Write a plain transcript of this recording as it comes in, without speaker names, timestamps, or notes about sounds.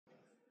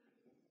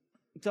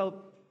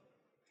So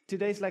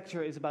today's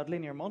lecture is about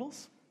linear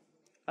models.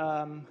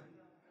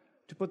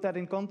 To put that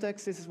in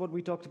context, this is what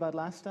we talked about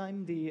last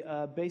time, the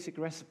basic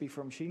recipe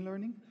for machine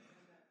learning.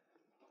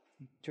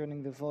 I'm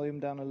turning the volume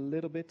down a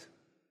little bit.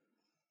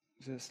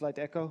 There's a slight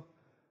echo.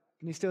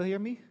 Can you still hear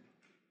me?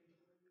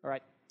 All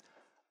right.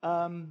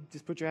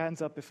 Just put your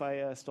hands up if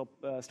I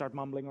start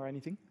mumbling or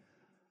anything.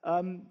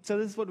 So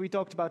this is what we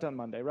talked about on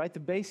Monday, right?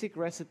 The basic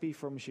recipe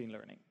for machine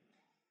learning.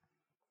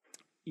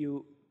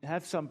 You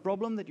have some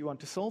problem that you want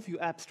to solve. You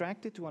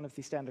abstract it to one of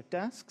the standard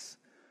tasks.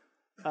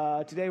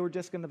 Today we're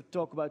just going to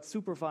talk about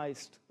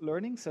supervised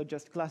learning, so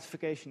just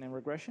classification and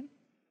regression.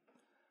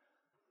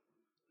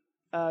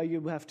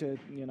 You have to,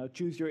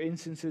 choose your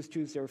instances,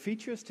 choose their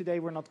features.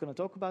 Today we're not going to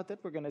talk about that.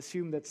 We're going to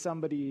assume that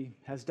somebody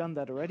has done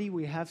that already.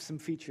 We have some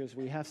features,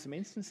 we have some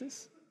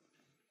instances.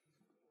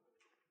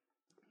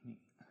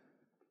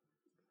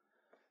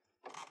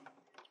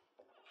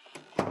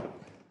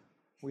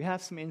 We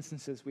have some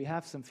instances, we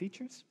have some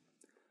features.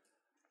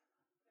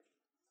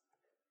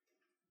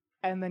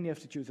 And then you have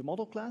to choose a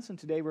model class, and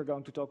today we're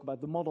going to talk about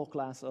the model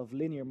class of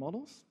linear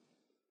models.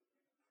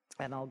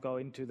 And I'll go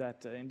into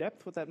that in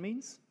depth, what that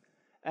means.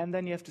 And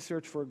then you have to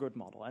search for a good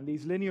model. And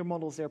these linear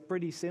models, they're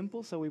pretty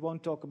simple, so we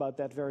won't talk about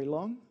that very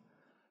long.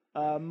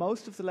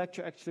 Most of the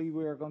lecture, actually,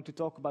 we are going to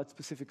talk about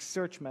specific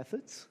search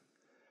methods.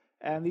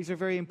 And these are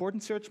very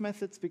important search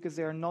methods because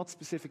they are not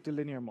specific to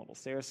linear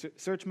models. They are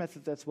search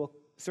methods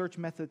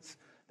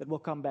that will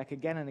come back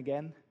again and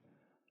again,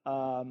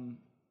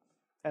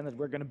 and that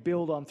we're going to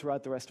build on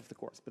throughout the rest of the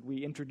course. But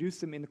we introduce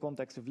them in the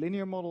context of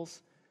linear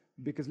models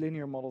because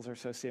linear models are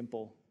so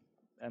simple,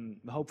 and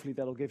hopefully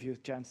that'll give you a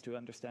chance to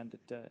understand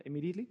it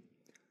immediately.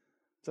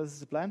 So this is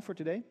the plan for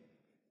today.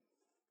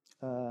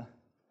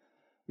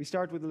 We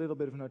start with a little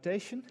bit of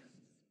notation,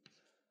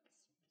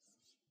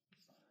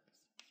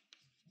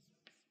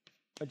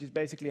 which is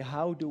basically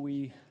how do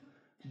we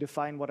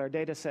define what our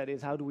data set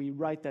is, how do we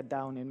write that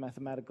down in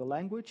mathematical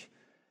language,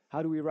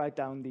 how do we write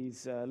down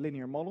these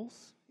linear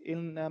models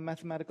in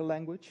mathematical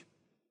language.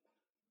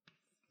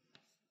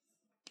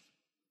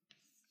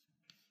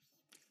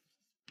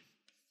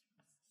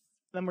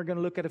 Then we're going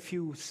to look at a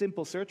few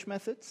simple search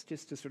methods,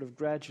 just to sort of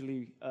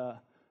gradually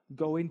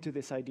go into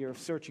this idea of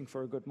searching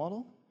for a good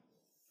model.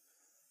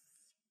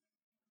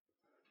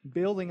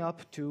 Building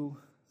up to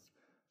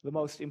the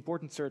most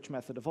important search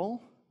method of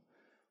all,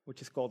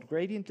 which is called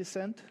gradient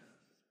descent.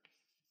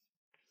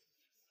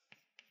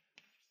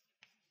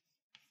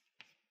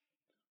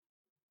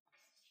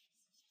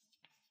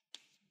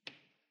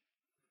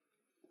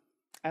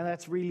 And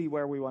that's really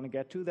where we want to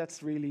get to.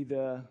 That's really,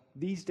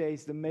 these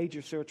days, the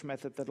major search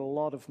method that a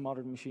lot of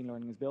modern machine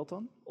learning is built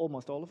on.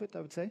 Almost all of it, I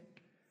would say.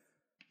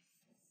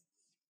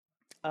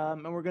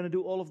 And we're going to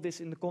do all of this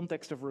in the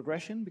context of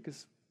regression,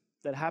 because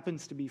that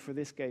happens to be, for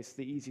this case,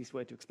 the easiest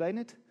way to explain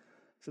it.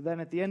 So then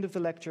at the end of the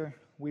lecture,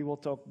 we will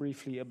talk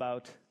briefly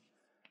about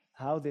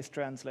how this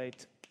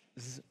translates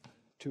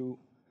to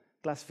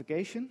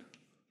classification.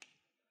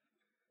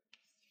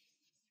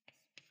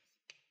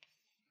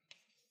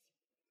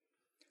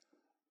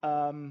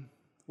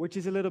 Which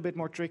is a little bit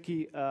more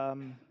tricky,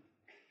 but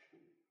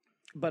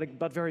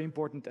very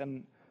important.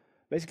 And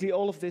basically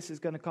all of this is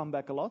going to come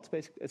back a lot,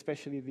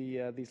 especially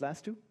these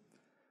last two.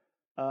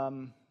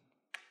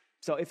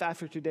 So if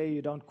after today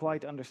you don't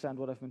quite understand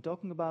what I've been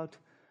talking about,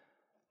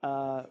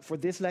 for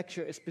this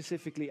lecture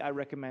specifically, I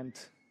recommend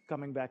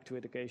coming back to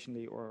it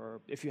occasionally,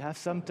 or if you have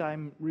some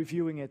time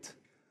reviewing it,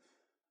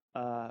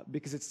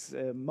 because it's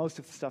most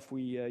of the stuff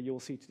you'll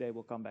see today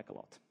will come back a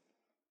lot.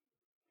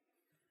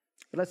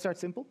 But let's start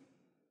simple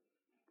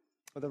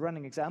with a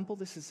running example.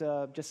 This is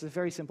just a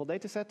very simple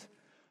data set,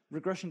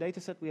 regression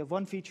data set. We have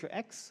one feature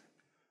x,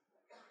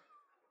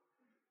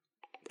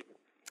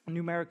 a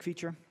numeric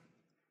feature,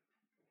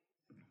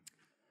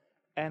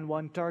 and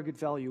one target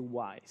value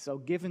y. So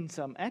given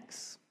some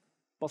x,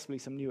 possibly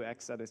some new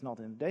x that is not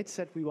in the data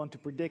set, we want to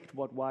predict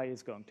what y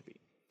is going to be.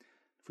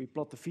 If we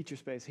plot the feature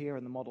space here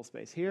and the model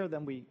space here,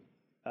 then we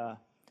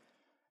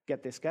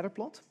get this scatter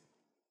plot.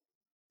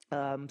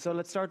 So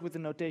let's start with the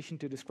notation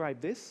to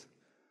describe this.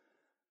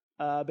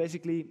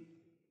 Basically,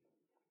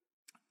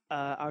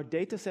 our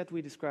data set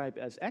we describe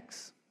as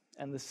x,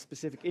 and the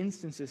specific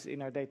instances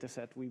in our data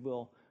set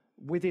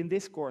within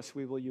this course,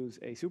 we will use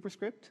a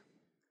superscript.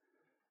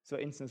 So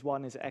instance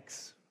 1 is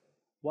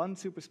x1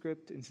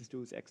 superscript, instance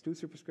 2 is x2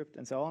 superscript,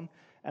 and so on.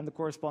 And the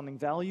corresponding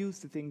values,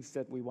 the things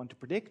that we want to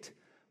predict,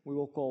 we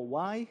will call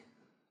y.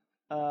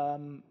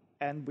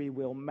 And we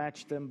will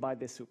match them by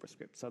this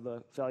superscript. So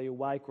the value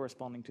y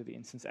corresponding to the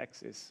instance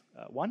x is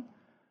 1.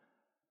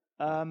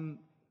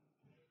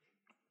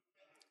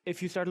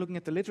 If you start looking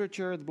at the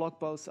literature, the blog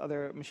posts,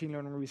 other machine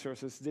learning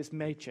resources, this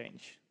may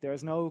change. There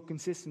is no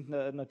consistent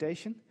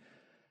notation.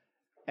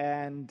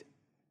 And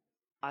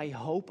I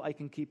hope I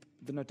can keep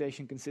the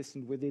notation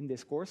consistent within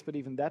this course, but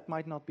even that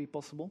might not be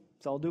possible.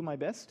 So I'll do my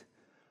best.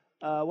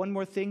 One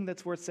more thing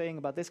that's worth saying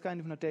about this kind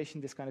of notation,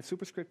 this kind of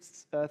superscript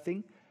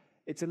thing.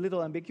 It's a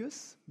little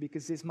ambiguous,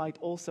 because this might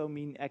also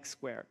mean x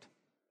squared,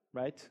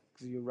 right?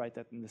 Because you write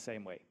that in the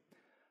same way.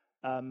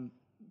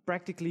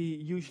 Practically,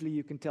 usually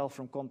you can tell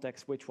from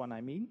context which one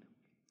I mean.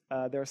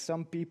 There are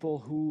some people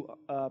who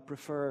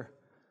prefer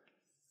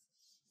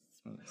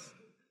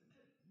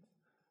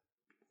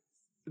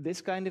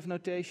this kind of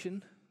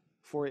notation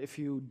for if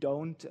you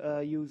don't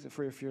use,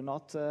 for if you're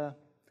not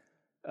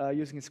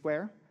using a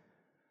square.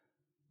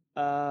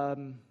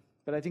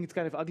 But I think it's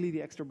kind of ugly.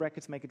 The extra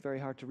brackets make it very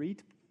hard to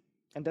read,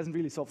 and doesn't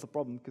really solve the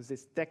problem because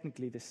this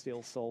technically could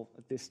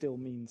still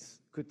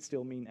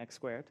mean x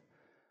squared.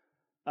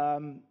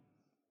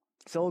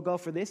 So we'll go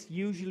for this.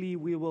 Usually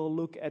we will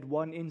look at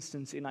one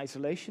instance in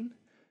isolation,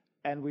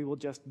 and we will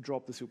just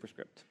drop the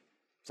superscript.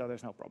 So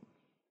there's no problem.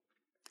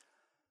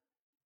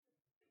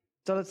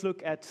 So let's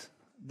look at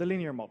the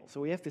linear model.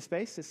 So we have this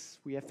space,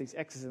 we have these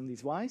x's and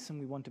these y's, and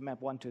we want to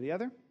map one to the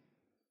other.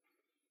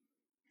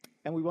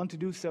 And we want to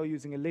do so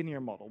using a linear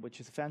model,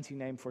 which is a fancy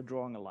name for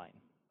drawing a line.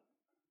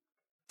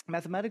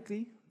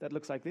 Mathematically, that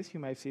looks like this. You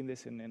may have seen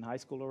this in high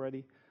school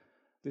already.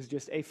 This is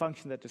just a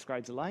function that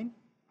describes a line.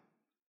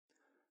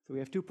 So we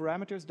have two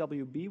parameters,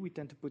 wb. We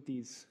tend to put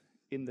these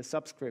in the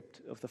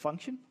subscript of the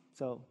function.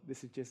 So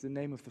this is just the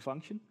name of the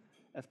function,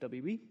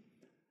 fwb.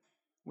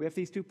 We have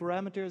these two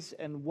parameters,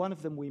 and one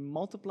of them we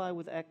multiply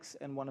with x,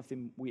 and one of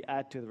them we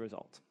add to the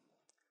result.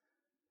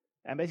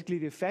 And basically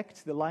the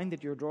effect, the line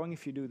that you're drawing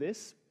if you do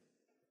this,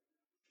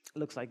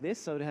 looks like this.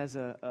 So it has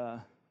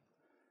an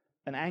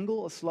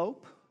angle, a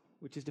slope,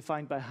 which is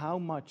defined by how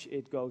much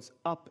it goes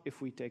up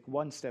if we take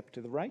one step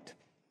to the right.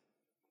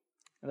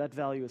 And that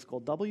value is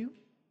called w,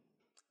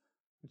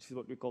 which is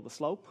what we call the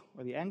slope,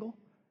 or the angle.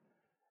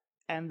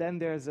 And then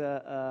there's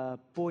a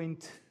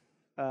point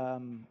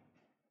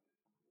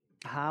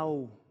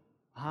how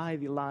high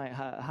the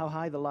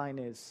line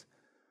is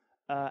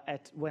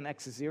at when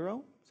x is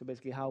 0. So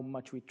basically how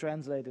much we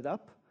translate it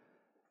up.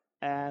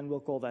 And we'll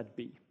call that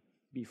b.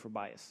 B for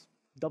bias.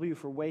 W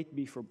for weight,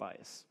 B for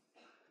bias.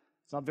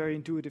 It's not very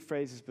intuitive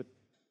phrases, but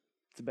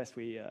it's the best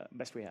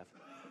we have.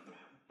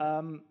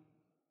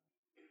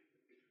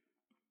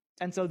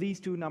 And so these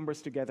two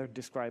numbers together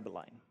describe a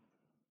line.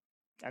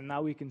 And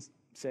now we can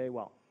say,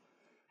 well,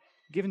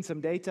 given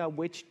some data,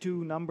 which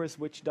two numbers,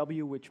 which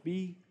W, which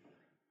B,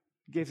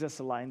 gives us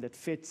a line that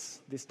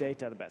fits this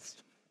data the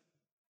best.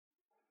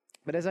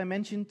 But as I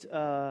mentioned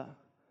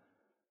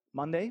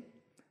Monday,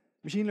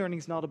 machine learning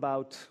is not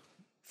about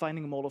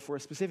finding a model for a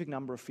specific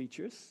number of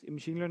features. In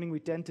machine learning, we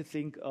tend to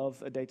think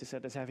of a data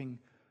set as having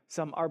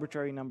some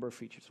arbitrary number of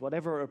features.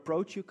 Whatever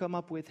approach you come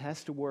up with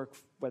has to work,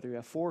 whether you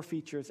have 4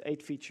 features,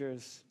 8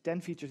 features, 10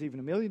 features, even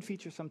 1 million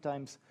features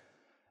sometimes,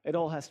 it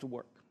all has to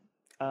work.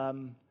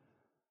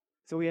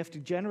 So we have to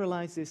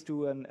generalize this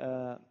to an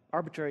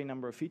arbitrary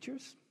number of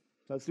features.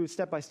 So let's do it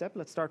step by step.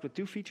 Let's start with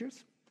 2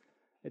 features.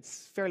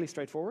 It's fairly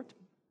straightforward.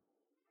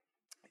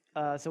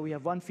 So we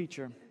have one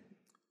feature.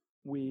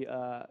 We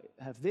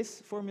have this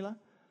formula.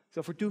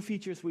 So for 2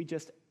 features, we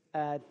just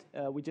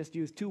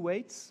use 2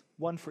 weights,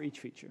 one for each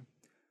feature.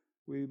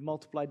 We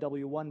multiply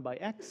W1 by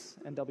x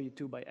and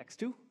W2 by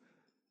x2, and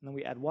then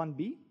we add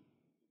 1b.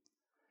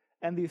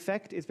 And the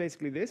effect is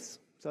basically this.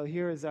 So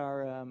here is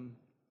our,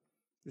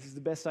 this is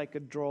the best I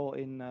could draw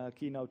in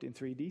Keynote in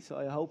 3D, so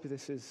I hope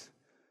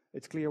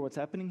it's clear what's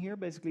happening here.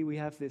 Basically, we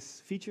have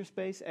this feature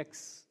space,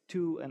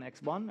 x2 and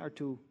x1 are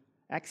 2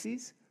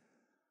 axes.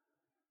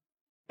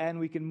 And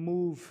we can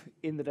move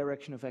in the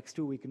direction of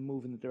x2, we can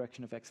move in the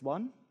direction of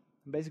x1.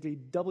 And basically,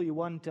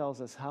 W1 tells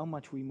us how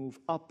much we move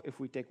up if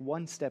we take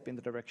one step in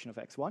the direction of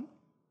x1. In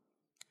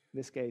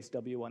this case,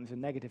 W1 is a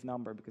negative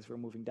number because we're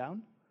moving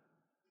down.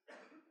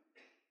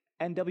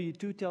 And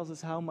W2 tells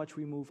us how much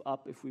we move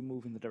up if we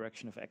move in the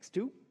direction of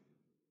x2,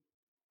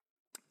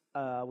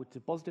 which is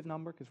a positive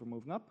number because we're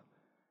moving up.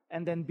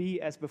 And then B,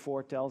 as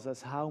before, tells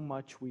us how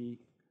much we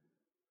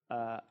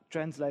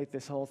translate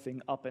this whole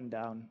thing up and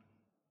down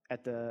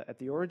at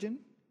the origin.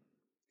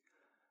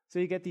 So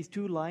you get these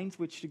 2 lines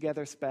which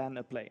together span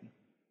a plane.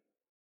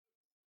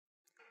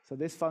 So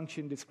this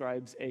function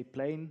describes a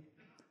plane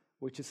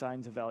which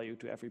assigns a value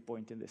to every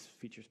point in this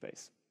feature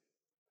space.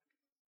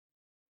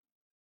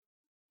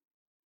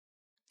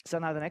 So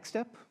now the next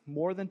step,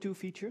 more than 2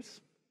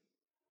 features.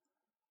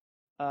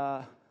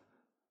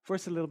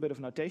 First, a little bit of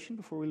notation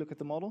before we look at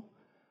the model.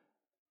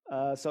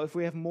 So if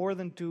we have more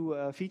than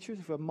 2 features,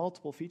 if we have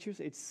multiple features,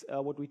 it's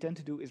what we tend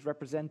to do is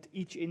represent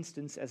each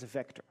instance as a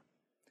vector.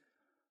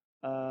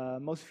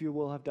 Most of you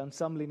will have done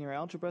some linear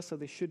algebra, so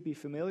this should be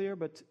familiar,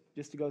 but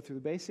just to go through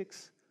the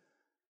basics.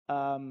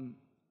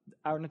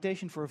 Our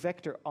notation for a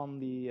vector on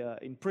the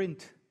in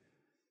print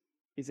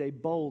is a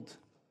bold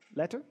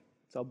letter.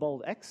 So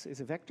bold X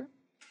is a vector.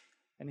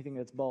 Anything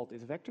that's bold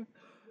is a vector.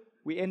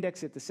 We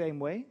index it the same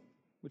way,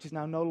 which is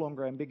now no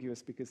longer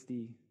ambiguous because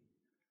the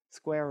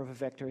square of a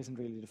vector isn't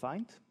really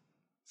defined.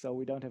 So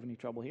we don't have any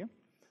trouble here.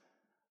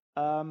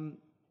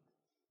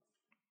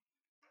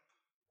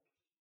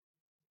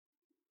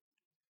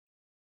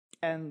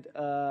 And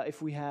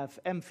if we have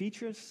m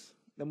features,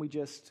 then we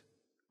just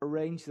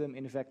arrange them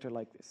in a vector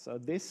like this. So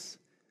this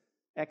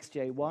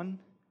xj1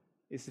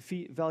 is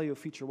the value of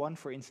feature 1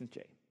 for instance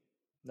j.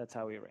 That's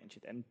how we arrange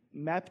it. And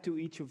map to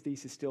each of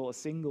these is still a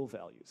single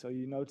value. So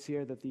you notice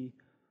here that the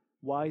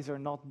Y's are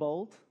not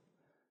bold,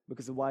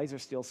 because the Y's are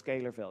still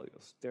scalar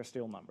values. They're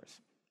still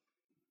numbers.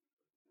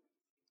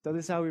 So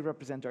this is how we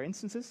represent our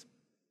instances.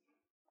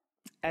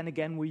 And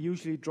again, we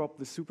usually drop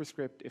the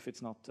superscript if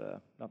it's not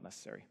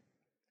necessary.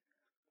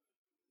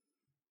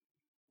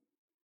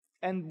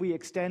 And we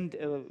extend,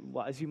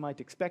 well, as you might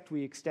expect,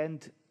 we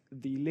extend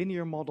the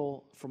linear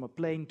model from a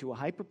plane to a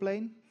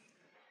hyperplane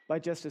by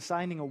just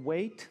assigning a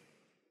weight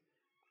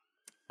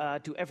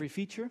to every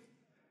feature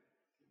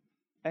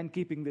and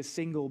keeping this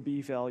single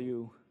b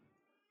value,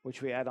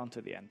 which we add on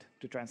to the end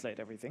to translate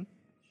everything.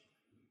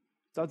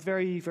 So it's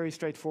very, very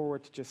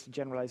straightforward, just a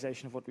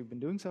generalization of what we've been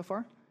doing so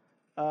far.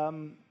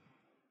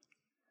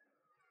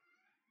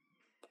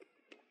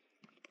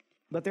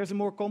 But there's a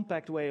more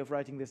compact way of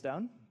writing this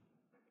down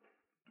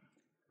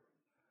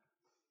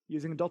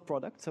using a dot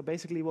product. So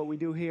basically what we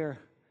do here,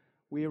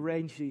 we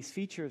arrange these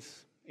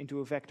features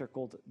into a vector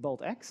called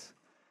bold x.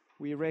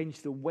 We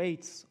arrange the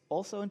weights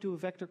also into a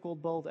vector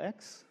called bold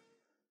x.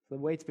 The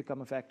weights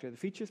become a vector, the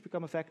features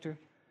become a vector.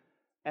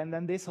 And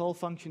then this whole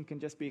function can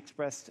just be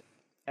expressed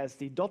as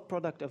the dot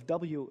product of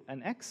w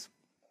and x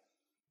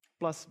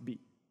plus b.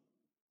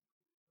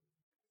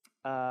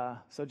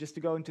 So just to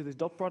go into this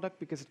dot product,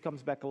 because it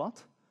comes back a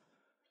lot.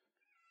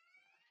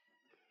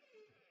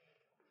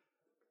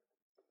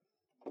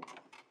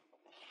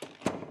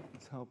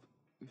 Let's hope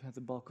we've had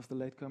the bulk of the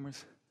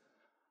latecomers.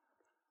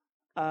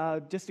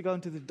 Just to go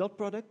into the dot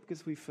product,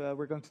 because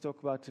we're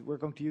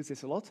going to use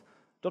this a lot.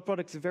 Dot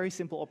product is a very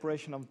simple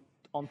operation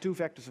on two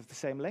vectors of the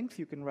same length.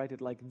 You can write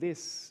it like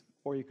this,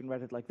 or you can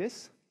write it like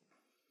this.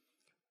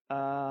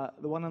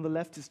 The one on the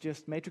left is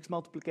just matrix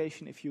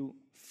multiplication. If you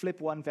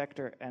flip one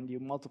vector and you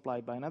multiply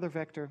it by another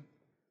vector,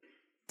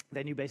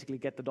 then you basically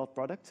get the dot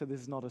product. So this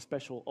is not a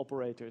special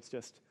operator. It's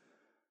just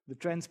the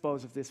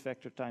transpose of this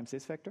vector times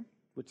this vector,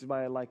 which is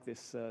why I like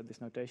this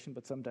notation.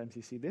 But sometimes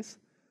you see this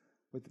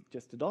with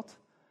just a dot.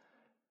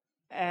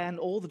 And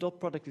all the dot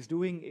product is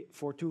doing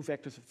for two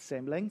vectors of the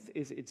same length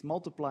is it's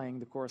multiplying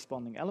the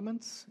corresponding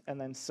elements and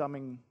then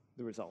summing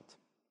the result.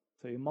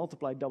 So you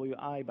multiply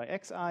wi by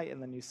xi,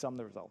 and then you sum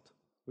the result,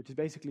 which is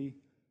basically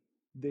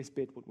this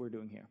bit what we're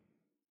doing here.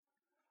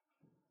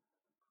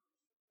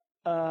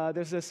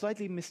 There's a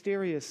slightly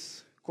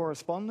mysterious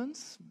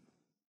correspondence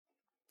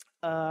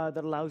that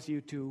allows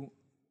you to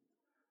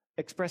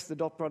express the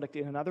dot product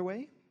in another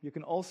way. You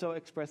can also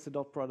express the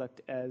dot product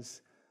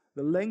as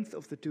the length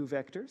of the two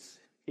vectors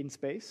in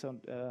space, so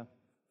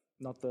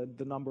not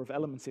the number of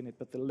elements in it,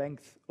 but the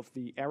length of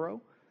the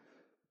arrow,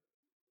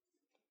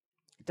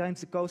 times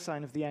the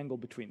cosine of the angle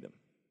between them.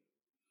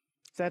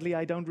 Sadly,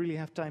 I don't really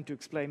have time to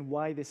explain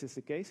why this is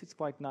the case. It's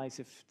quite nice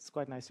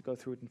to go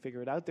through it and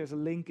figure it out. There's a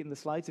link in the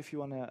slides if you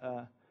want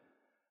to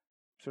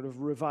sort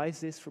of revise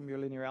this from your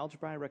linear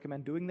algebra. I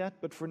recommend doing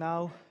that. But for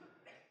now,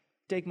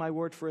 take my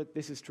word for it.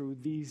 This is true.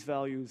 These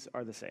values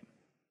are the same.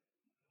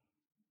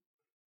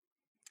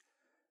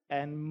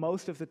 And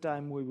most of the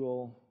time, we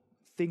will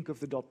think of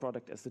the dot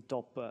product as the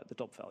top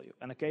value.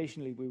 And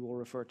occasionally, we will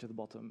refer to the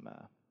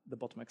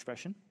bottom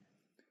expression.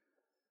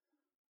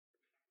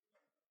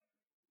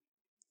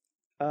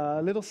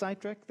 Little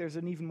sidetrack, there's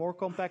an even more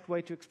compact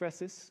way to express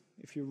this.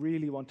 If you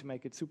really want to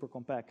make it super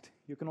compact,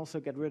 you can also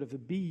get rid of the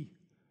b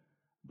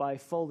by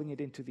folding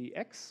it into the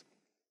x,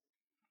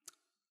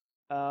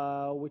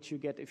 which you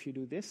get if you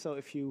do this. So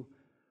if you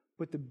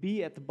put the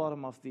b at the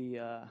bottom of the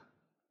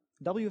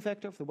w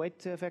vector, of the weight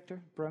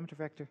vector, parameter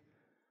vector,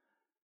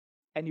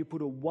 and you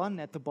put a 1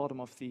 at the bottom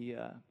of the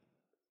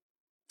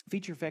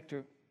feature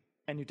vector,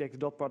 and you take the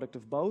dot product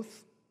of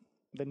both,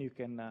 then you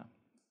can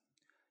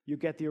you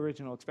get the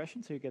original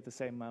expression, so you get the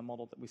same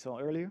model that we saw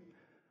earlier.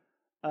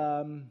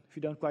 If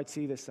you don't quite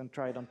see this, then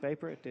try it on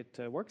paper. It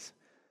works.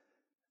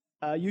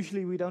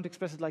 Usually we don't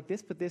express it like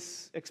this, but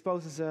this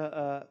exposes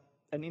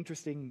an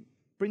interesting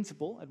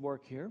principle at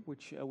work here,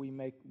 which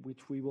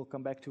we will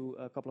come back to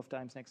a couple of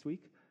times next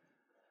week.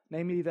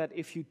 Namely that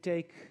if you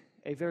take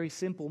a very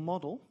simple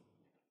model,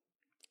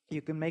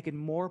 you can make it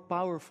more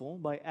powerful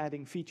by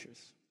adding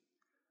features.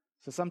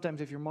 So sometimes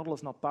if your model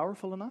is not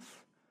powerful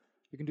enough,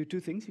 you can do two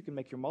things. You can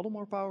make your model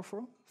more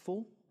powerful,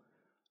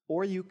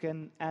 or you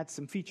can add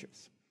some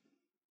features.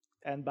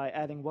 And by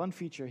adding one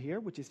feature here,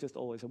 which is just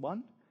always a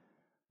 1,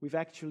 we've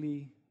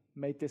actually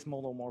made this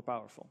model more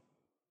powerful.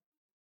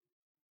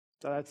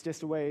 So that's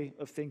just a way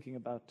of thinking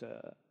about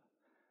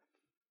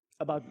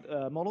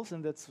models,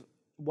 and that's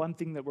one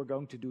thing that we're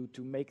going to do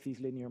to make these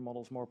linear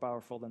models more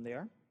powerful than they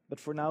are. But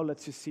for now,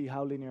 let's just see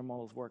how linear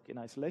models work in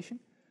isolation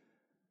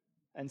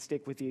and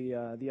stick with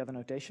the other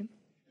notation.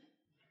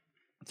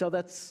 So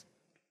that's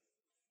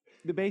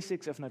the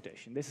basics of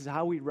notation. This is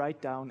how we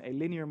write down a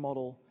linear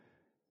model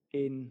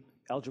in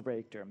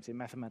algebraic terms, in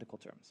mathematical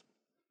terms.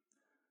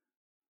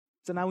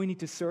 So now we need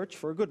to search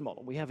for a good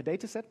model. We have a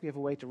data set, we have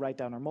a way to write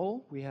down our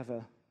model, we have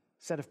a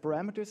set of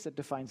parameters that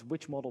defines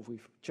which model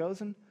we've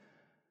chosen.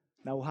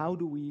 Now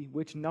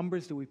which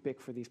numbers do we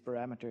pick for these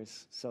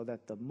parameters so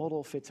that the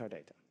model fits our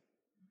data?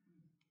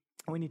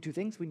 We need two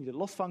things. We need a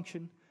loss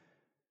function,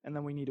 and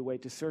then we need a way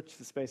to search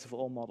the space of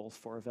all models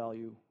for a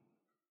value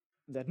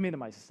that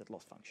minimizes that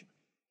loss function.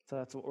 So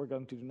that's what we're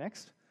going to do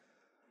next.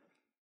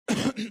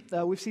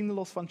 We've seen the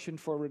loss function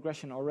for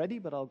regression already,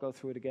 but I'll go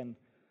through it again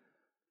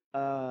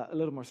a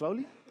little more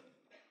slowly.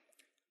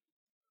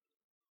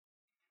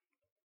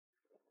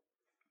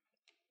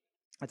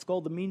 It's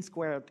called the mean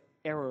squared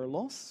error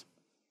loss.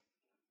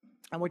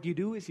 And what you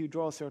do is you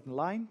draw a certain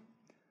line,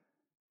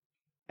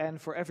 and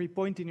for every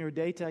point in your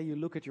data, you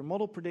look at your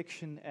model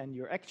prediction and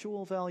your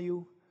actual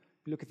value.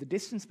 You look at the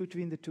distance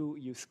between the two,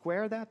 you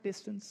square that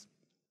distance.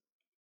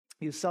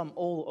 You sum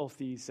all of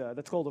these,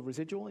 that's called a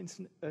residual,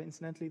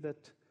 incidentally,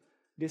 that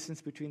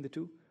distance between the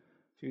two.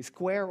 So you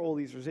square all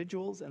these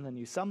residuals, and then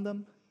you sum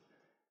them,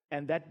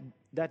 and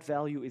that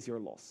value is your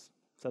loss.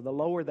 So the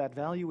lower that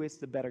value is,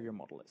 the better your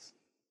model is.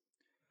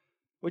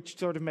 Which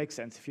sort of makes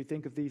sense. If you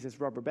think of these as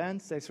rubber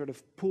bands, they sort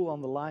of pull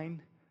on the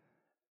line,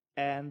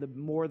 and the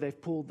more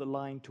they've pulled the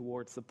line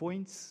towards the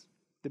points,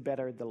 the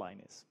better the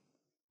line is.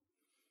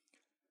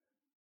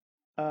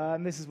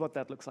 And this is what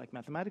that looks like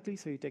mathematically.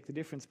 So you take the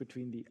difference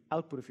between the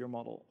output of your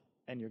model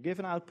and your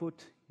given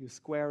output, you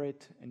square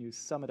it, and you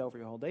sum it over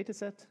your whole data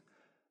set.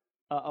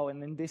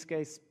 And in this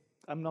case,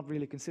 I'm not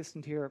really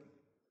consistent here,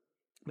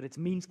 but it's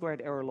mean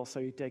squared error loss. So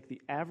you take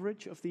the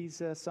average of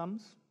these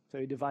sums, so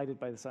you divide it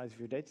by the size of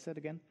your data set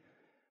again.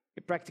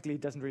 It practically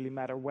doesn't really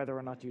matter whether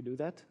or not you do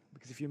that,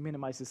 because if you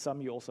minimize the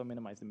sum, you also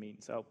minimize the mean.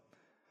 So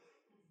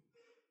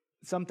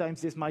sometimes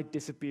this might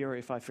disappear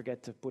if I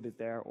forget to put it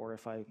there, or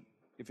if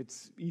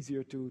it's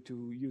easier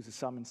to use a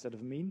sum instead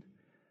of a mean.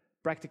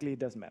 Practically, it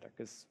doesn't matter,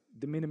 because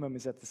the minimum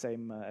is at the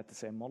same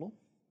model.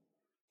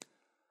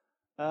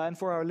 And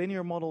for our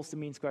linear models, the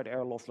mean squared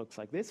error loss looks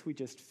like this. We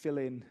just fill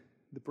in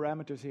the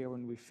parameters here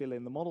when we fill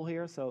in the model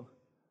here. So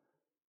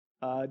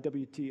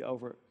WT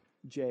over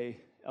J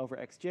over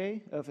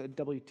xj, of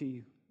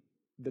WT,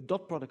 the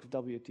dot product of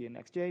WT and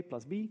xj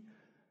plus b.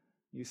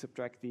 You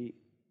subtract the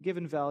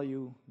given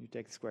value, you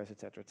take the squares,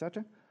 etc.,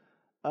 etc.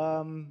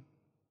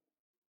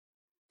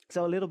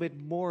 So a little bit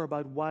more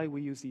about why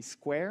we use these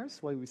squares,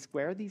 why we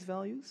square these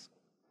values.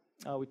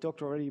 We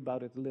talked already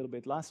about it a little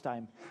bit last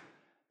time,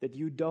 that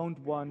you don't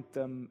want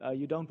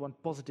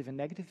positive and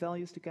negative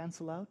values to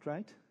cancel out,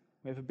 right?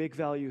 We have a big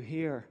value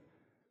here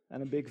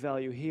and a big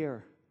value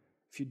here.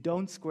 If you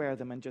don't square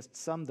them and just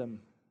sum them,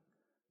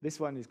 this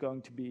one is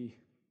going to be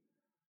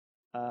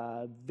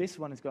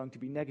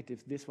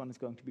negative, this one is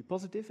going to be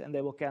positive, and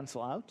they will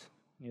cancel out.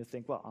 You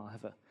think, well, I'll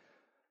have a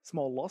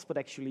small loss, but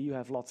actually you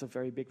have lots of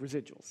very big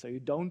residuals. So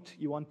you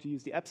want to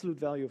use the absolute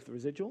value of the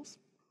residuals.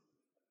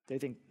 They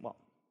think, well,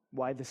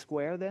 why the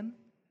square then?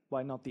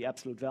 Why not the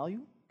absolute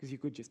value? Because you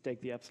could just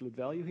take the absolute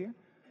value here.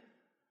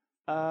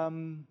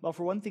 Well,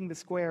 for one thing, the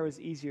square is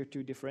easier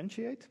to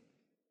differentiate,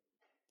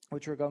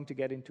 which we're going to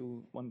get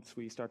into once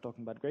we start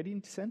talking about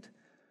gradient descent.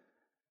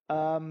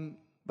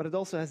 But it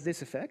also has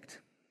this effect.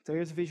 So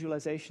here's a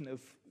visualization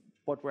of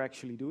what we're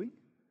actually doing.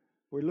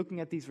 We're looking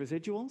at these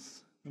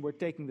residuals, and we're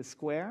taking the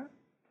square,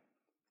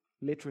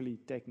 literally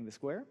taking the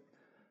square.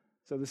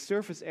 So the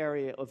surface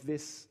area of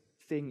this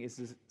thing is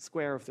the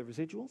square of the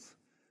residuals.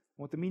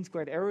 What the mean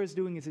squared error is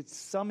doing is it's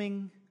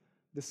summing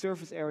the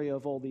surface area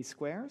of all these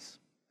squares,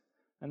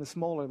 and the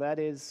smaller that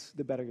is,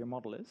 the better your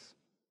model is.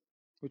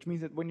 Which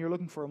means that when you're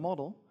looking for a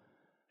model,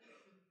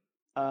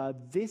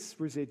 this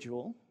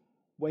residual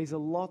weighs a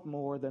lot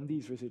more than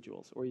these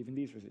residuals, or even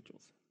these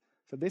residuals.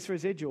 So this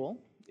residual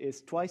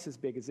is twice as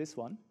big as this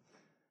one,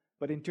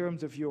 but in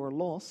terms of your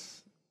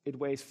loss, it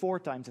weighs 4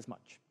 times as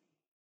much.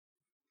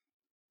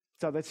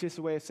 So that's just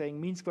a way of saying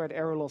mean squared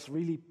error loss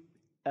really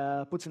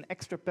puts an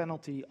extra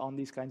penalty on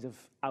these kinds of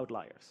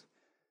outliers.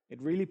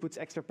 It really puts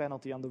extra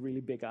penalty on the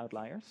really big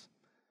outliers,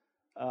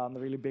 the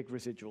really big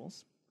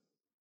residuals,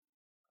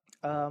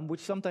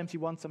 which sometimes you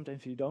want,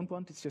 sometimes you don't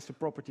want. It's just a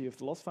property of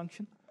the loss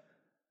function.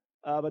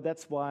 But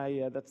that's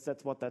why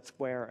that's what that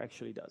square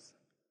actually does,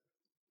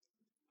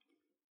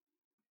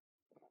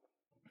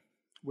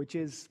 which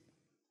is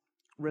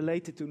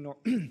related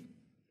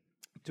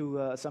to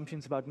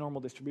assumptions about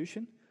normal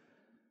distribution.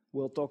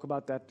 We'll talk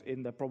about that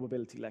in the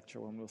probability lecture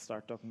when we'll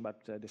start talking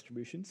about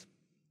distributions.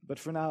 But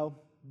for now,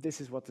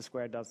 this is what the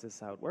square does. This is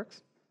how it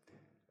works.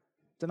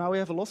 So now we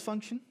have a loss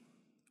function,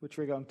 which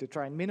we're going to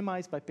try and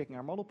minimize by picking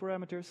our model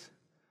parameters.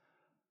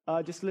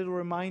 Just a little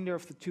reminder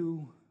of the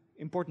two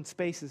important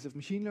spaces of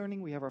machine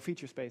learning. We have our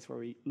feature space where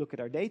we look at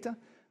our data.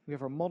 We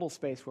have our model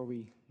space where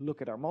we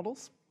look at our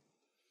models.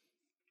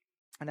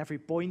 And every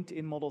point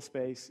in model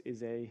space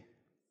is a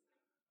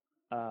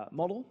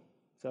model.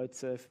 So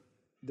it's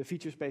the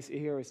feature space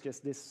here is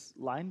just this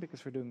line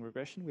because we're doing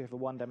regression. We have a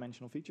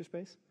one-dimensional feature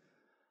space.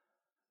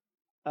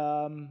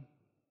 So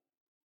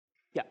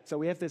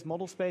we have this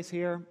model space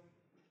here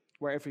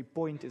where every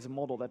point is a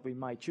model that we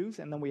might choose,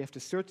 and then we have to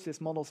search this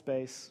model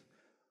space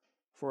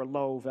for a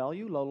low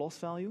loss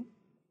value,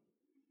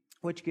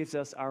 which gives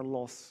us our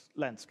loss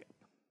landscape.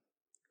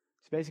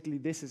 So basically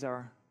this is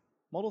our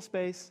model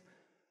space.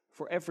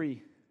 For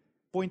every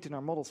point in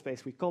our model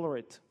space, we color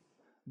it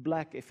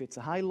black if it's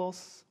a high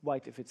loss,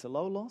 white if it's a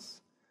low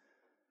loss.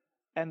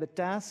 And the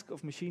task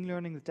of machine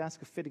learning, the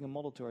task of fitting a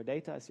model to our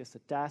data, is just a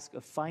task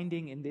of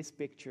finding in this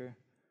picture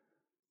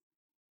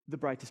the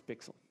brightest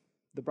pixel.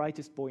 the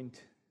brightest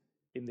point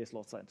in this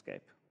loss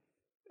landscape.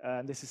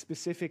 And this is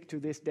specific to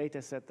this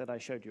data set that I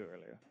showed you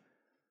earlier.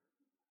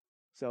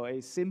 So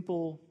a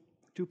simple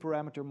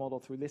 2-parameter model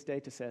through this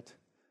data set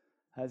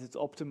has its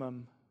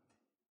optimum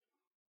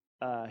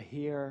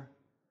here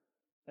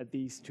at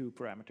these 2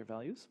 parameter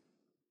values.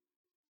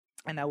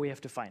 And now we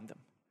have to find them.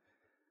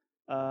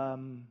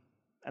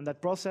 And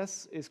that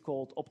process is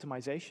called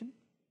optimization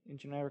in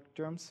generic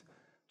terms.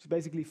 It's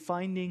basically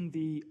finding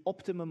the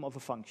optimum of a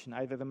function,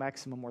 either the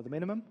maximum or the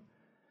minimum.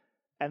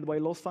 And the way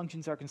loss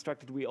functions are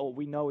constructed,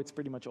 we know it's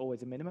pretty much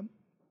always a minimum.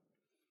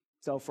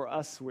 So for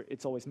us,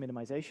 it's always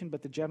minimization,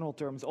 but the general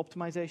term is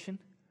optimization,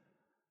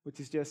 which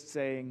is just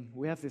saying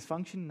we have this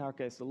function, in our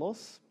case the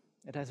loss.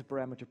 It has a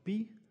parameter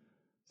p.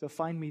 So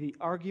find me the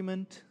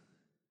argument,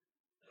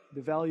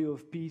 the value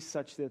of p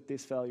such that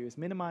this value is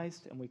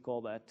minimized, and we call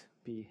that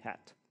p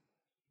hat.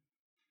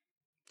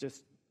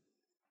 Just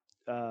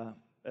a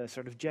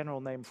sort of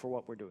general name for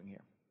what we're doing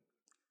here.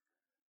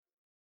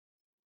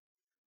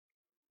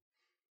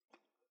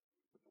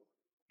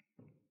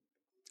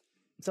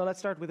 So let's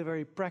start with a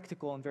very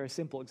practical and very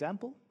simple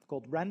example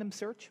called random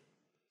search,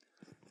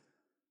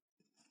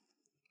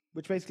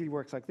 which basically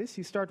works like this.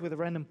 You start with a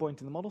random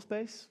point in the model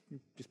space. You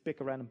just pick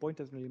a random point,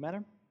 doesn't really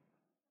matter.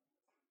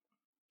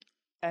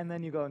 And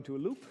then you go into a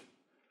loop.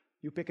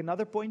 You pick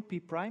another point, p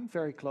prime,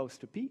 very close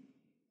to p.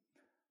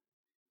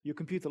 You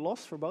compute the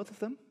loss for both of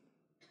them.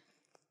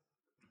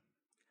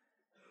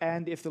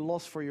 And if the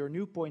loss for your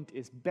new point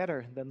is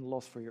better than the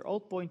loss for your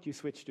old point, you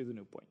switch to the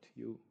new point.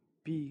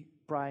 P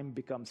prime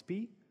becomes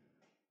p.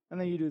 And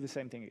then you do the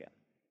same thing again,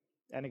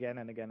 and again,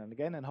 and again, and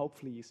again, and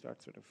hopefully you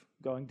start sort of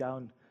going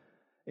down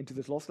into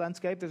this loss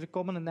landscape. There's a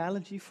common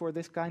analogy for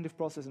this kind of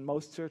process in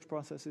most search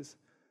processes,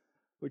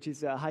 which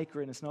is a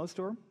hiker in a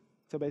snowstorm.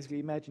 So basically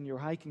imagine you're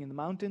hiking in the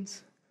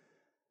mountains,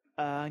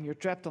 and you're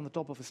trapped on the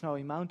top of a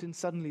snowy mountain.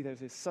 Suddenly there's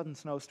this sudden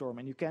snowstorm,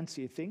 and you can't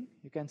see a thing.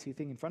 You can't see a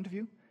thing in front of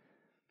you.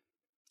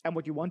 And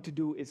what you want to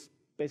do is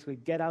basically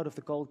get out of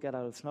the cold, get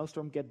out of the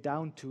snowstorm, get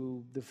down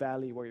to the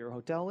valley where your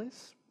hotel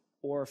is,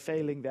 or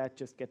failing that,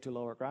 just get to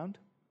lower ground,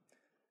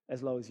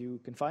 as low as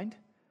you can find.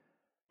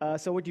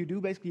 So what you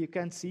do, basically, you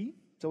can't see.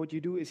 So what you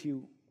do is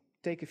you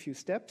take a few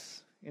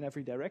steps in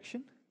every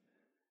direction,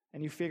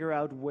 and you figure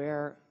out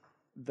where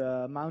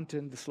the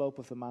mountain, the slope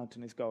of the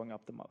mountain is going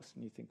up the most.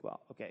 And you think,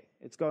 well, okay,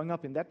 it's going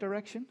up in that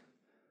direction,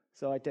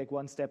 so I take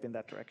one step in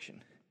that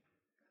direction.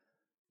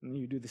 And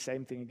you do the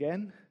same thing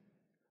again.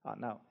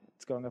 Now,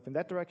 it's going up in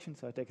that direction,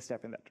 so I take a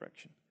step in that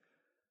direction.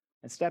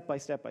 And step by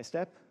step by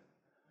step,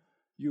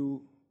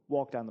 you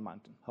walk down the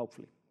mountain,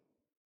 hopefully.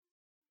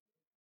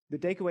 The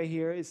takeaway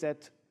here is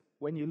that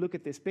when you look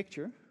at this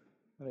picture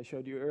that I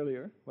showed you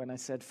earlier, when I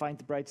said find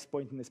the brightest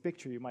point in this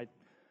picture, you might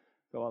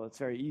go, well, it's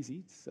very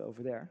easy, it's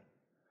over there.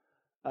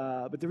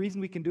 But the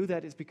reason we can do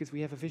that is because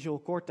we have a visual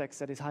cortex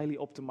that is highly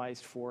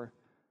optimized for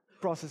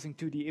processing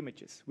 2D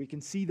images. We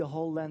can see the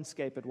whole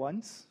landscape at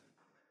once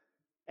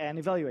and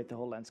evaluate the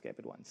whole landscape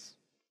at once.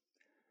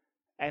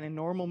 And in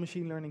normal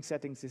machine learning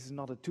settings, this is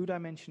not a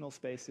 2-dimensional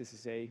space, this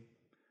is a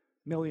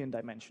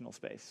million-dimensional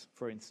space,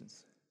 for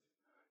instance.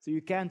 So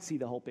you can't see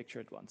the whole picture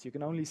at once. You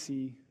can only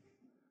see,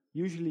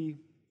 usually,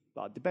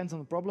 well, it depends on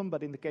the problem,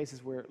 but in the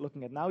cases we're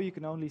looking at now, you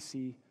can only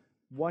see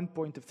one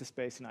point of the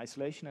space in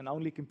isolation and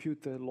only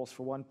compute the loss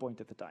for one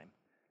point at a time.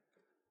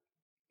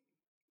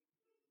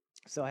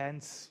 So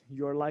hence,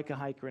 you're like a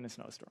hiker in a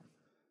snowstorm.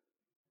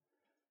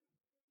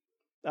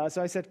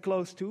 So I said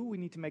close to. We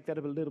need to make that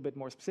a little bit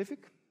more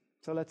specific.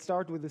 So let's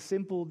start with a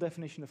simple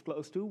definition of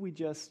close to. We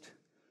just,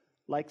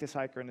 like this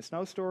hiker in a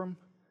snowstorm,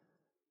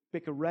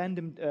 pick a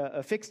random,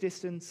 a fixed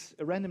distance,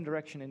 a random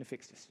direction in a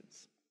fixed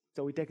distance.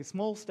 So we take a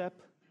small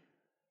step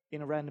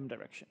in a random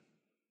direction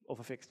of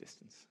a fixed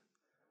distance.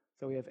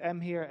 So we have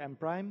m here, m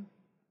prime.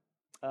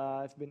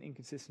 I've been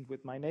inconsistent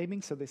with my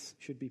naming, so this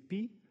should be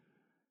p.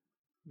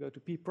 Go to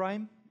p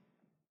prime.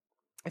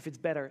 If it's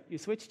better, you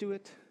switch to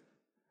it.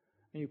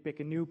 And you pick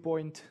a new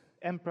point,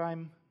 m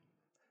prime,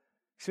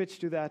 switch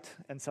to that,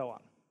 and so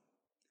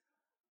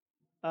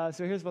on.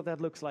 So here's what that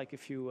looks like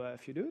if you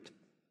do it.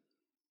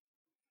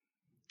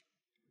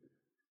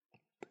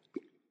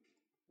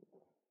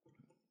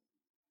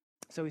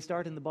 So we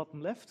start in the bottom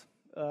left,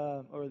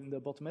 or in the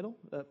bottom middle,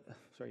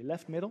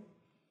 left middle.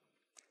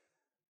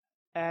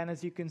 And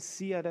as you can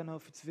see, I don't know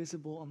if it's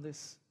visible on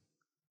this.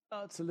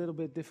 It's a little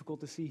bit difficult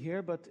to see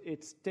here, but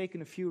it's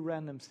taken a few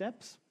random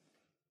steps,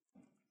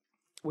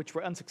 which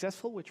were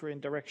unsuccessful, which were in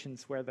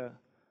directions where the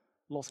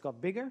loss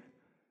got bigger,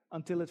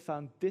 until it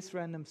found this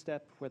random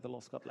step where the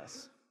loss got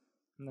less.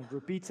 And then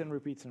repeats and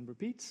repeats and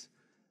repeats,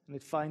 and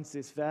it finds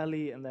this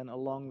valley, and then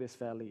along this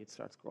valley it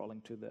starts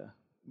crawling to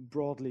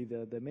broadly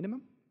the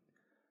minimum.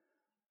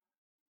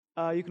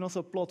 You can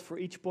also plot for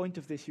each point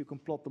of this, you can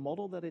plot the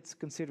model that it's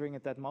considering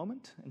at that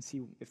moment, and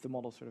see if the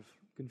model sort of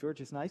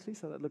converges nicely.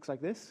 So that looks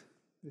like this.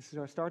 This is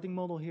our starting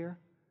model here,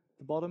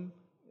 the bottom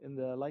in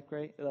the light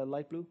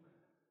blue.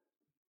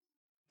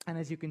 And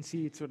as you can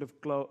see, it sort of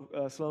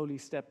slowly,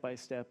 step by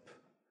step,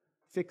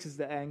 fixes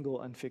the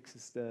angle and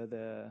fixes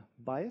the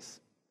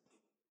bias.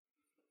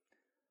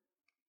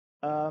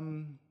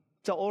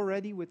 So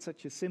already with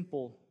such a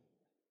simple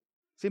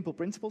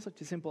principle,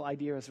 such a simple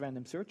idea as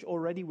random search,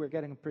 already we're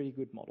getting a pretty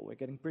good model. We're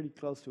getting pretty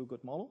close to a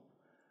good model.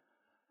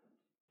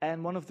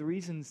 And one of the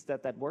reasons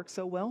that that works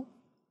so well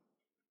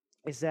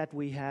is that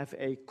we have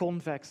a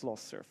convex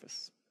loss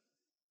surface.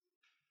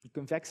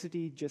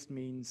 Convexity just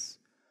means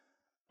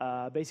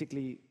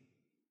basically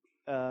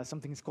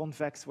something is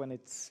convex when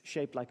it's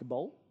shaped like a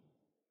ball.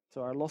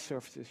 So our loss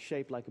surface is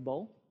shaped like a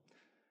ball.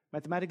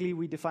 Mathematically,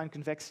 we define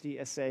convexity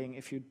as saying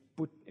if you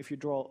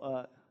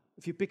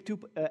pick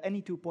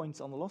any 2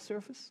 points on the loss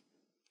surface,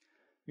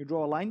 you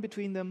draw a line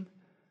between them,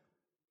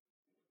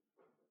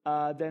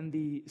 then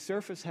the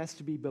surface has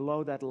to be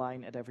below that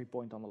line at every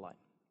point on the line.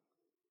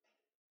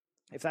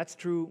 If that's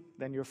true,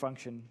 then your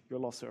function, your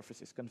loss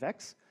surface, is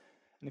convex.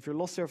 And if your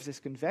loss surface is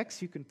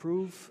convex, you can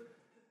prove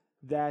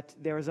that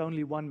there is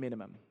only one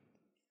minimum.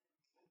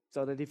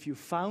 So that if you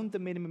found the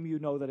minimum, you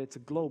know that it's a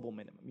global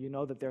minimum. You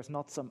know that there's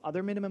not some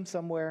other minimum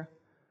somewhere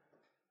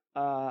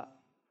that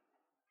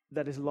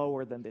is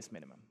lower than this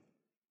minimum.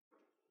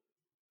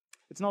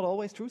 It's not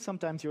always true.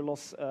 Sometimes your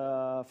loss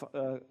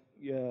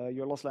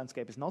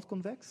landscape is not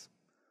convex.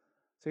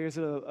 So here's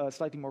a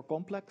slightly more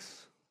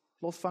complex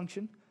loss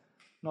function,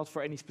 not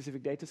for any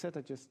specific data set.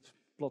 I just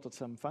plotted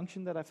some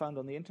function that I found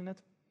on the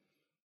internet.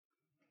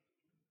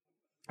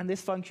 And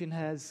this function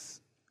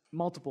has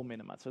multiple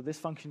minima, so this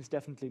function is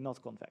definitely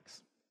not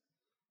convex.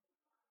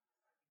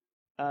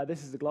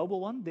 This is the global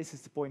one. This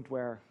is the point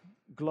where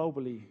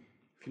globally,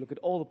 if you look at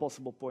all the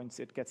possible points,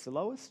 it gets the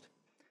lowest.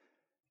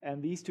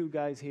 And these two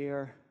guys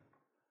here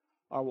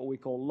are what we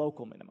call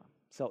local minima.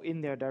 So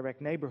in their direct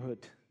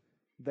neighborhood,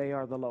 they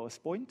are the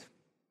lowest point.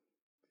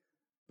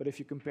 But if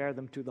you compare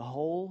them to the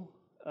whole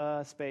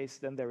space,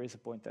 then there is a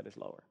point that is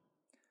lower.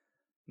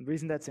 And the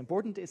reason that's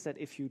important is that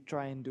if you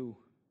try and do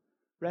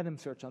random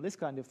search on this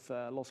kind of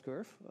loss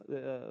curve,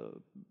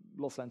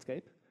 loss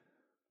landscape,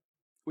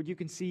 what you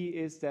can see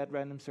is that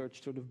random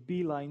search sort of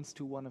beelines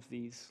to one of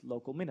these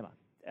local minima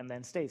and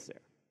then stays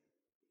there.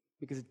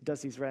 Because it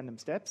does these random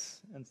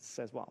steps and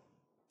says, well,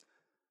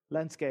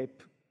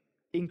 landscape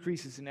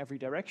increases in every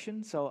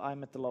direction, so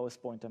I'm at the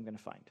lowest point I'm going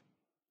to find.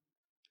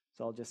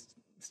 So I'll just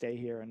stay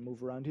here and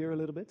move around here a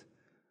little bit.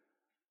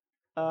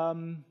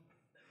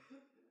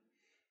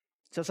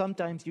 So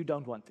sometimes you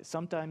don't want this.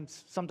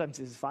 Sometimes this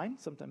is fine.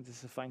 Sometimes this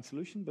is a fine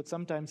solution. But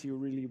sometimes you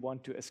really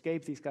want to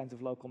escape these kinds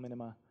of local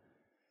minima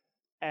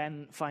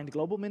and find a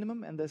global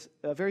minimum. And there's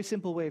a very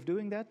simple way of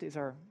doing that is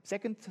our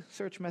second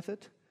search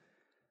method,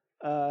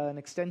 an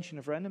extension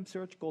of random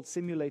search called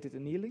simulated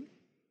annealing.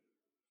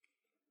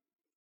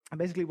 And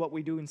basically what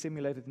we do in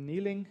simulated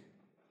annealing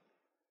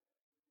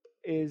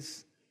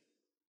is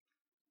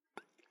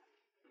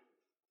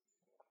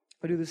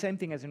we do the same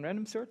thing as in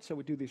random search. So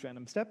we do these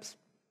random steps.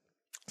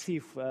 See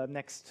if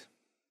next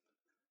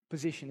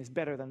position is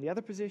better than the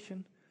other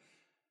position.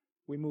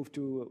 We move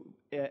to,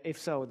 if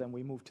so, then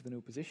we move to the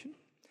new position.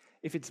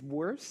 If it's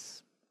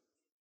worse,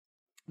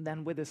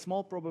 then with a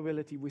small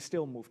probability, we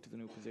still move to the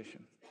new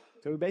position.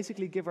 So we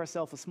basically give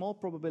ourselves a small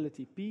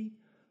probability P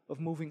of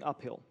moving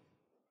uphill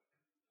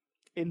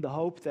in the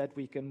hope that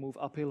we can move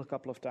uphill a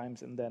couple of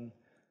times and then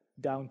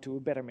down to a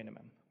better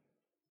minimum.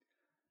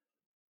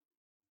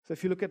 So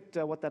if you look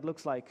at what that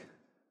looks like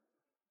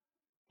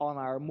on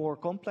our more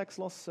complex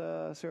loss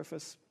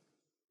surface,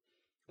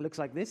 it looks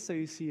like this. So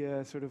you see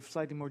a sort of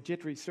slightly more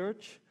jittery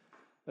search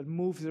that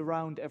moves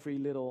around every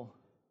little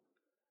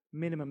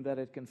minimum that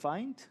it can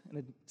find, and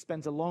it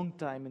spends a long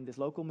time in this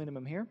local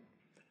minimum here.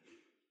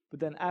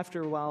 But then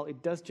after a while,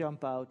 it does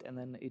jump out, and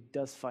then it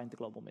does find the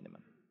global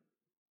minimum.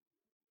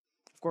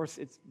 Of course,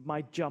 it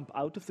might jump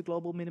out of the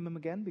global minimum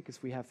again,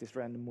 because we have this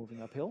random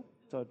moving uphill.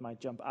 So it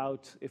might jump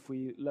out if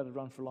we let it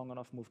run for long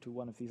enough, move to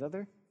one of these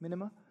other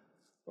minima,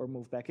 or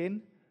move back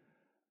in.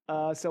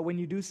 So when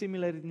you do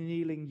simulated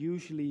annealing,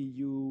 usually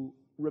you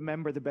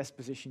remember the best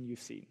position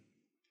you've seen.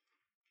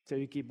 So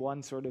you keep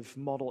one sort of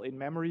model in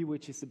memory,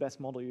 which is the best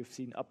model you've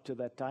seen up to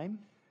that time.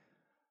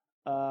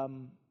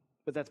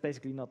 But that's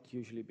basically not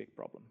usually a big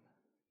problem.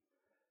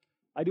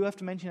 I do have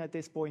to mention at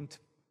this point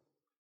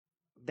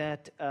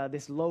that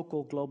this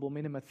local global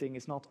minima thing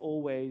is not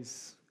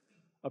always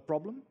a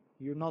problem.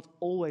 You're not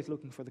always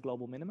looking for the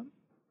global minimum.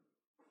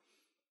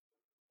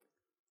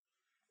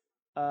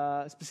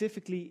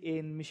 Specifically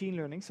in machine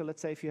learning, so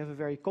let's say if you have a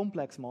very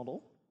complex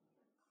model,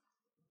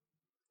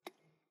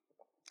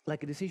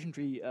 like a decision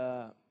tree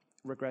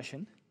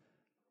regression,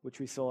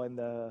 which we saw in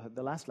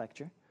the last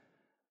lecture,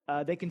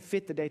 they can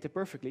fit the data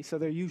perfectly, so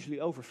they're usually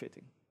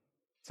overfitting.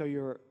 So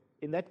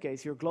in that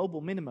case, your global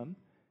minimum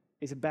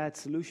is a bad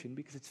solution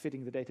because it's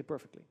fitting the data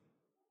perfectly.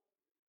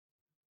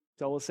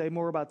 So we'll say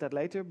more about that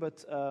later,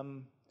 but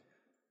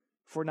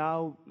for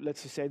now,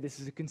 let's just say this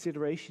is a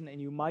consideration,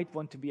 and you might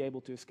want to be able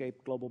to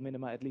escape global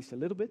minima at least a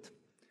little bit,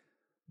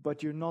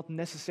 but you're not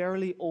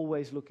necessarily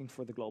always looking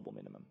for the global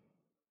minimum.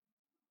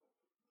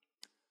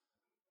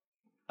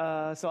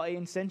 So I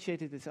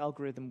instantiated this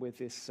algorithm with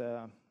this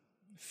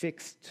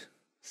fixed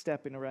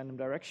step in a random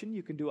direction.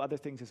 You can do other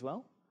things as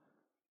well.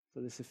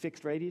 So this is a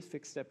fixed radius,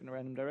 fixed step in a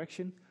random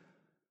direction.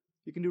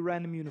 You can do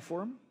random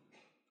uniform.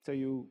 So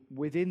you,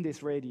 within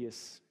this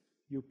radius,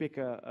 you pick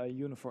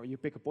you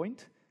pick a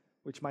point,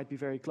 which might be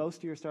very close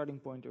to your starting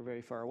point or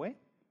very far away,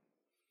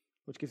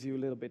 which gives you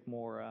a little bit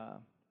more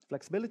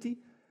flexibility.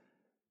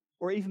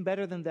 Or even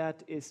better than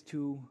that is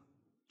to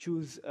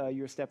choose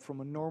your step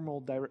from a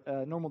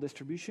normal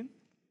distribution,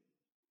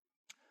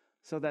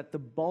 so that the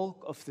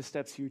bulk of the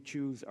steps you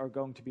choose are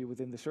going to be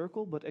within the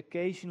circle, but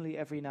occasionally,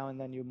 every now and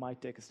then, you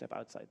might take a step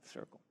outside the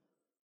circle.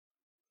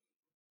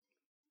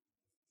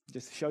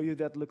 Just to show you,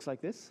 that looks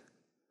like this.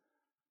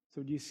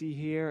 So what you see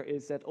here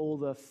is that all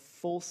the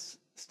false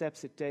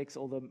steps it takes,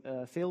 all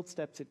the failed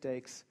steps it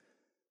takes,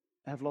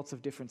 have lots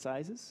of different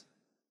sizes.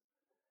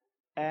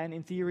 And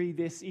in theory,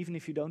 this, even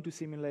if you don't do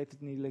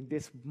simulated annealing,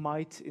 this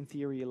might, in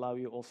theory, allow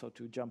you also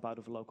to jump out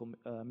of a local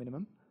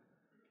minimum.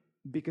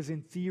 Because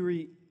in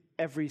theory,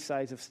 every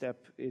size of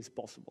step is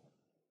possible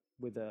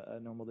with a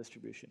normal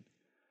distribution.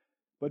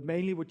 But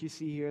mainly what you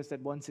see here is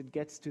that once it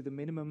gets to the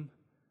minimum,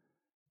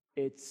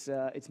 it's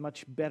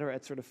much better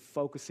at sort of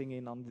focusing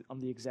in on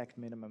the exact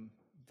minimum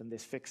than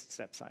this fixed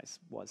step size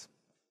was.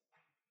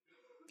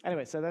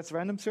 Anyway, so that's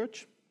random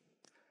search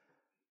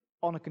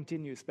on a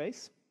continuous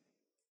space.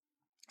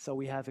 So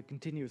we have a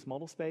continuous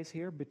model space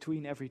here.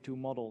 Between every two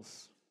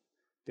models,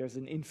 there's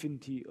an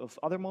infinity of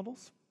other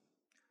models.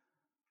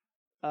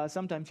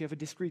 Sometimes you have a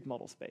discrete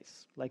model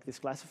space, like this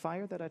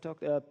classifier that I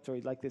talked,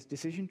 like this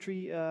decision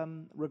tree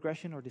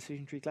regression or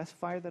decision tree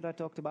classifier that I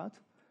talked about.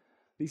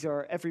 These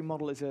are, every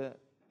model is a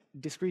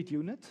discrete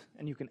unit,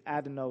 and you can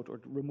add a node or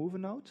remove a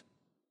node.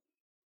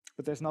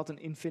 But there's not an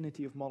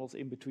infinity of models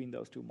in between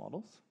those two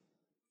models.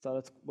 So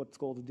that's what's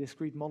called a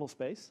discrete model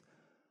space.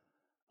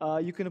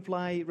 You can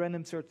apply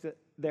random search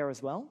there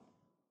as well.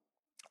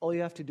 All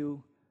you have to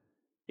do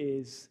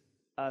is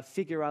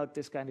figure out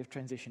this kind of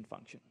transition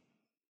function.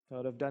 So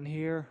what I've done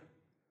here,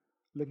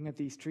 looking at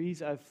these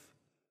trees, I've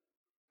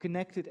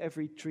connected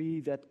every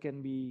tree that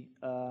can be,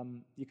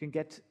 you can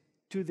get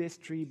to this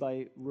tree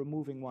by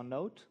removing one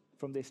node,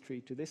 from this tree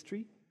to this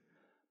tree,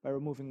 by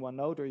removing one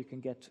node, or you can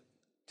get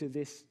to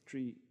this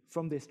tree,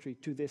 from this tree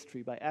to this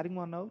tree by adding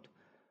one node.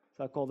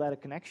 So I call that a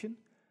connection.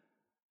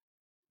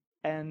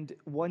 And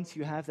once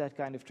you have that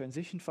kind of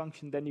transition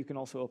function, then you can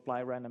also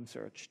apply random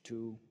search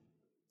to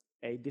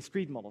a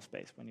discrete model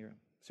space when you're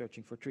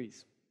searching for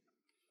trees.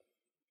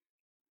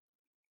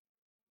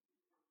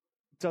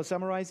 So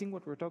summarizing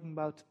what we're talking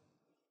about,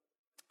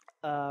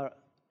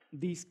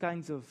 these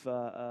kinds of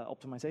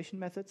optimization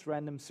methods,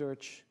 random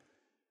search,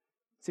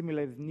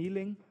 simulated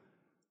annealing,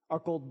 are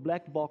called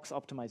black box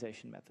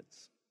optimization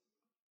methods,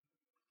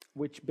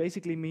 which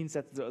basically means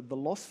that the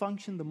loss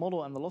function, the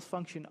model and the loss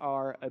function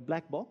are a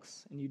black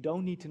box, and you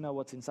don't need to know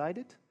what's inside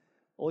it.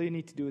 All you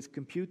need to do is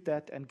compute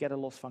that and get a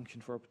loss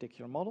function for a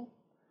particular model,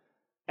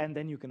 and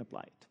then you can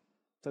apply it.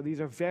 So these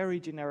are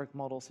very generic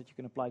models that you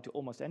can apply to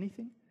almost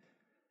anything,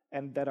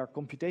 and that are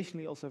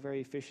computationally also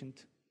very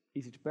efficient,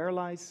 easy to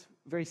parallelize,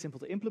 very simple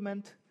to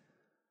implement,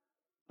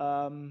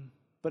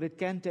 but it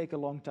can take a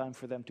long time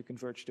for them to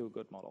converge to a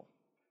good model.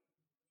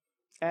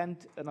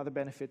 And another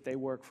benefit, they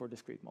work for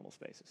discrete model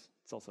spaces.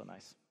 It's also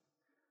nice.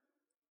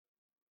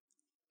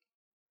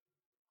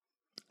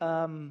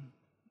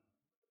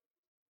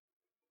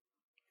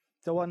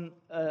 So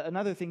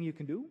another thing you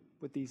can do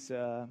with these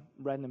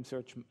random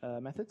search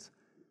methods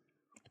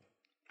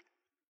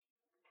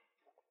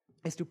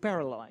is to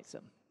parallelize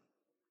them.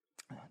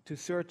 To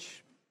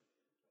search,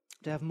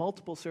 to have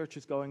multiple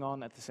searches going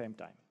on at the same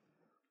time.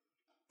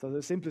 So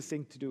the simplest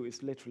thing to do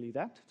is literally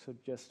that. So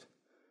just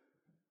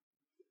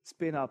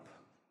spin up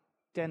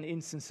 10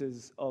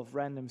 instances of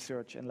random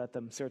search and let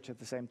them search at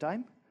the same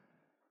time.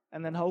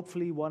 And then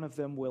hopefully one of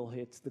them will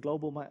hit the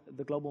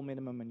global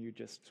minimum, and you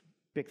just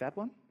pick that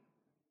one.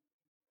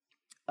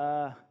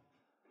 A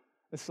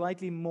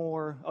slightly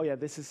more,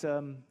 this is,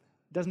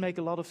 doesn't make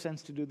a lot of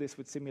sense to do this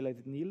with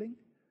simulated annealing,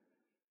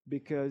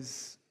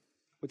 because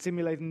with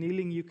simulated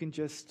annealing, you can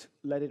just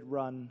let it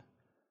run.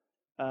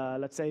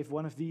 Let's say if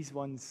one of these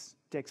ones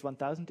takes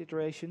 1,000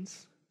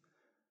 iterations.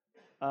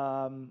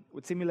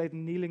 With simulated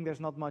annealing, there's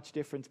not much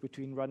difference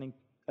between running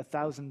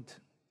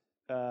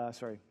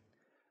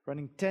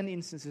running 10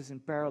 instances in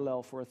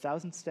parallel for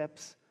 1,000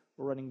 steps,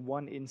 or running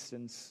one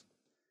instance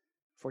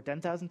for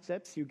 10,000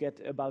 steps. You get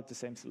about the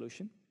same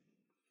solution.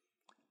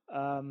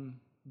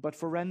 But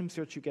for random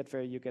search, you get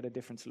a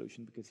different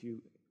solution, because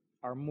you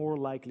are more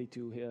likely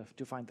to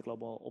find the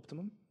global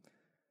optimum.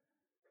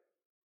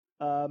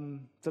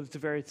 So it's a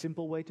very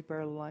simple way to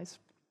parallelize.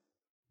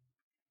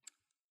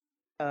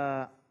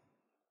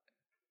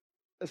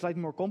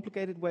 Slightly more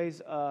complicated ways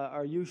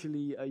are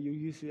usually, you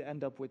usually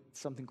end up with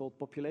something called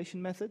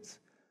population methods,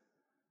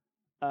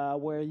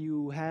 where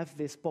you have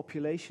this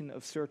population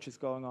of searches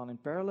going on in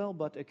parallel,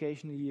 but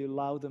occasionally you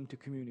allow them to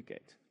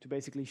communicate, to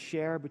basically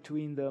share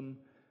between them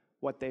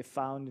what they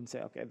found and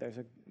say, okay, there's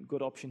a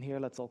good option here,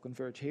 let's all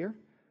converge here.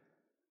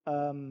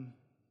 And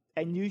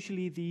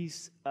usually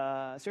these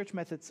search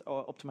methods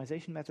or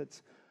optimization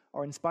methods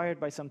are inspired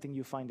by something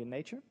you find in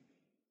nature.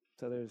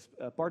 So there's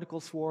particle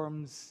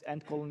swarms,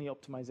 ant colony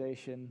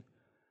optimization,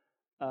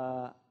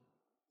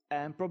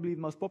 And probably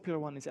the most popular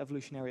one is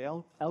evolutionary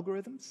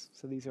algorithms.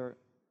 So these are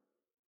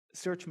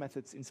search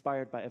methods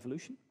inspired by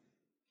evolution.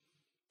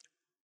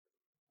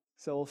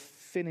 So I'll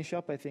finish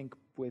up, I think,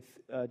 with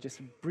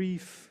just a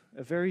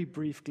very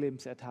brief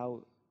glimpse at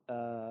how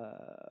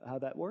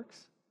that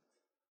works.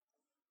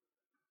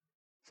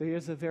 So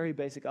here's a very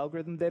basic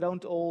algorithm. They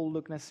don't all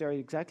look necessarily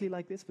exactly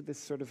like this, but this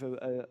is sort of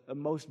a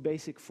most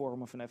basic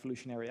form of an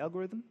evolutionary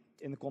algorithm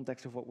in the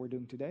context of what we're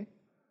doing today.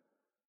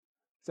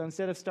 So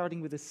instead of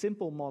starting with a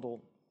single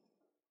model,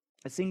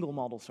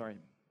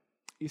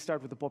 you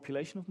start with a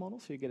population of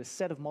models. So you get a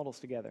set of models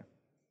together.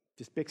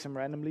 Just pick some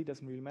randomly,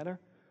 doesn't really matter.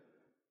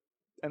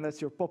 And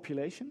that's your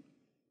population.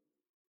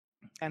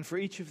 And for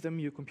each of them,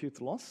 you compute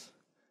the loss,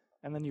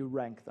 and then you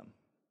rank them.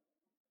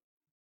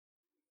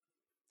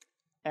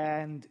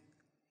 And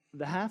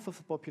the half of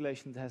the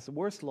population that has the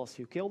worst loss,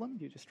 you kill them,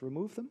 you just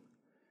remove them.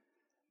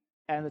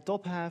 And the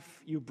top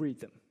half, you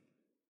breed them.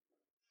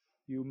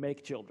 You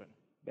make children,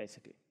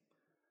 basically.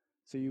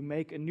 So you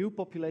make a new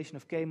population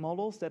of K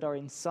models that are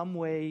in some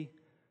way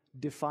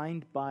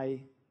defined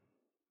by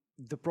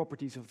the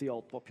properties of the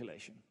old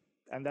population.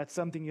 And that's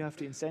something you have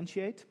to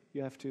instantiate.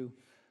 You have to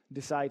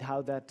decide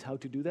how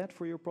to do that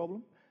for your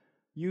problem.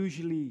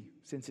 Usually,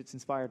 since it's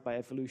inspired by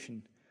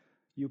evolution,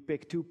 you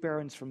pick two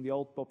parents from the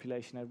old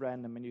population at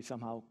random and you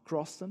somehow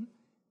cross them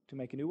to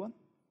make a new one.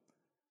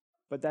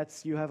 But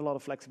you have a lot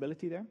of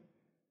flexibility there.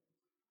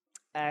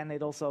 And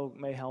it also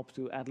may help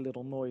to add a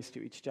little noise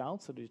to each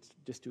child, so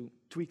just to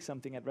tweak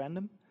something at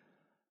random,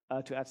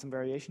 to add some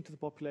variation to the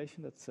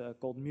population. That's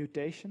called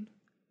mutation.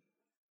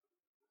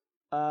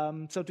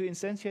 So to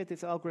instantiate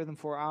this algorithm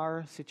for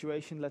our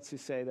situation, let's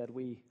just say that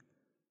we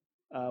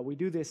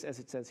do this as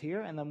it says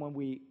here, and then when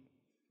we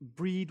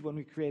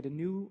create a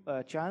new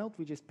child,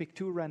 we just pick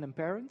two random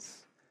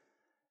parents,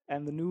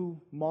 and the new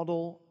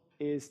model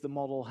is the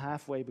model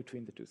halfway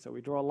between the two. So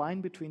we draw a line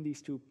between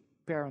these two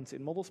parents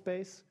in model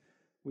space,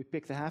 we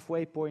pick the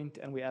halfway point,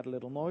 and we add a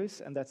little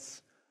noise, and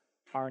that's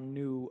our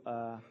new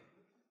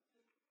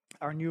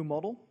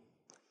model.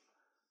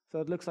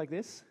 So it looks like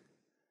this.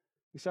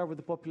 We start with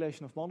the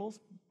population of models,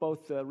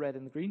 both the red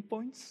and the green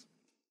points.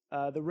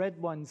 The red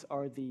ones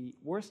are the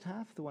worst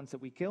half, the ones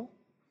that we kill.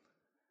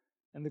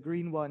 And the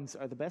green ones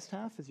are the best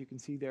half. As you can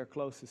see, they're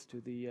closest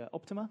to the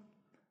optima.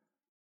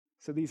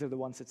 So these are the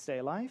ones that stay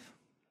alive.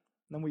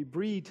 Then we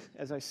breed,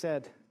 as I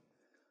said,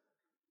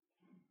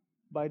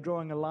 by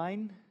drawing a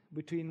line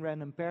between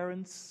random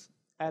parents,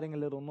 adding a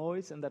little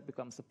noise, and that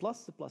becomes the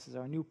plus. The plus is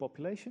our new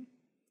population,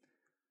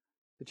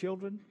 the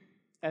children.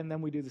 And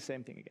then we do the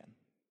same thing again.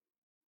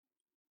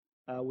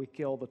 We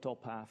kill the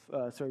top half.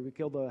 We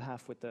kill the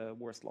half with the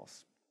worst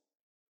loss.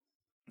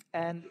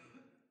 And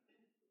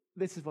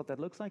this is what that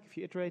looks like if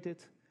you iterate it.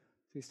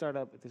 So you start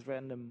up with this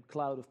random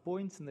cloud of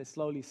points, and they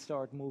slowly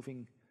start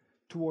moving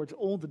towards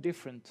all the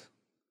different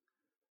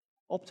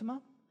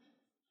optima.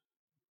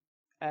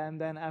 And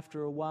then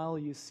after a while,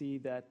 you see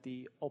that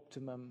the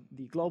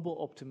global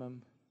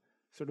optimum,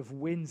 sort of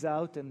wins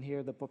out, and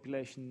here the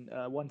population,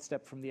 one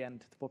step from the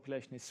end, the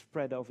population is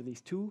spread over these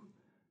two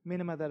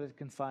minima that it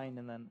can find,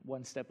 and then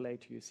one step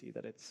later you see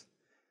that it's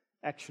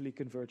actually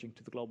converging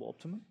to the global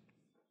optimum.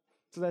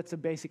 So that's a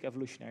basic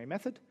evolutionary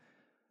method,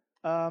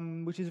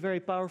 which is a very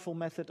powerful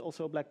method,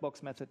 also a black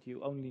box method.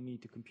 You only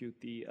need to compute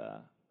the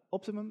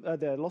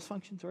the loss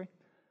function, sorry.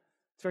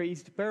 It's very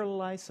easy to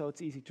parallelize, so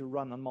it's easy to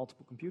run on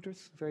multiple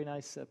computers. Very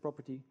nice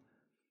property.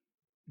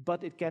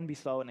 But it can be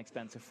slow and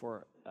expensive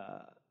for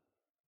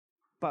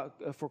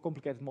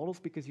complicated models,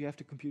 because you have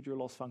to compute your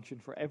loss function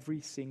for every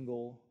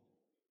single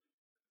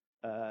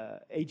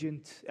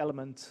agent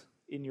element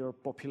in your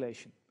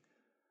population.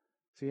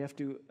 So you have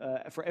to,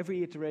 for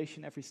every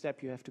iteration, every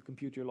step, you have to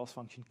compute your loss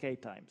function k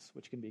times,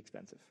 which can be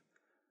expensive.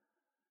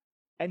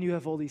 And you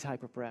have all these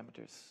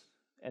hyperparameters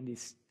and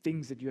these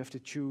things that you have to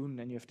tune,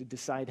 and you have to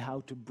decide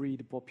how to breed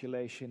a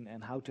population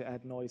and how to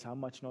add noise, how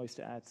much noise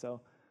to add.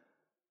 So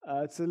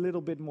it's a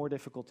little bit more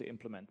difficult to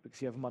implement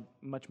because you have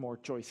much more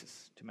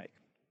choices to make.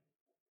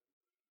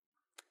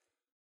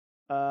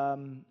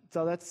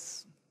 So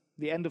that's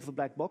the end of the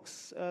black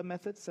box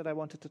methods that I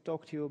wanted to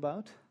talk to you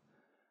about.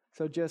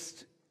 So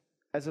just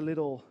as a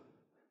little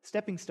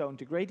stepping stone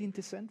to gradient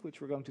descent,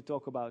 which we're going to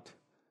talk about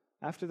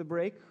after the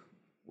break,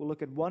 we'll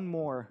look at one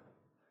more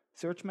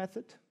search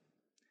method,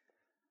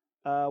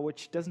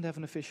 which doesn't have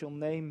an official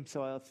name,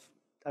 so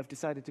I've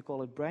decided to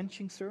call it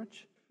branching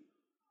search,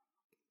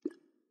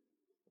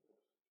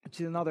 which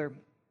is another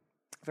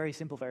very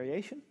simple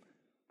variation.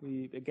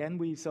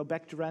 So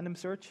back to random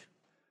search.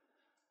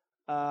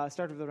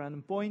 Start with a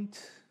random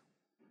point,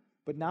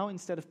 but now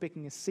instead of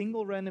picking a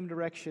single random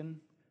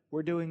direction,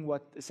 we're doing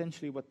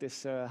essentially what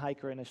this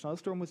hiker in a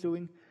snowstorm was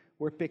doing.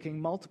 We're picking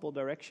multiple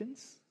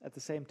directions at the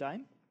same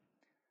time.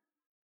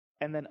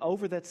 And then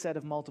over that set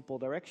of multiple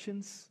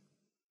directions,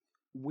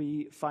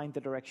 we find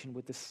the direction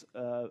with this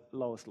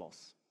lowest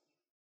loss.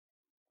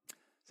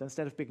 So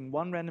instead of picking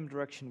one random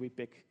direction, we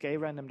pick k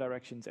random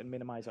directions and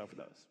minimize over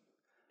those.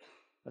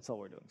 That's all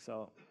we're doing.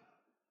 So,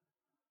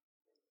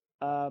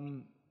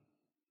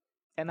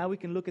 and now we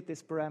can look at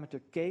this parameter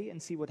k and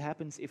see what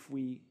happens if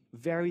we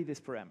vary this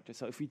parameter.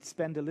 So if we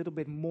spend a little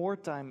bit more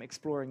time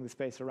exploring the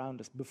space around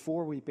us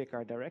before we pick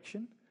our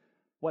direction,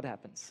 what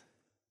happens?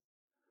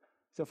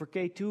 So for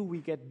K2, we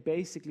get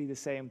basically the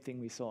same thing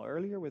we saw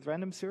earlier with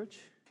random search.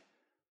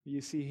 What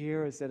you see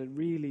here is that it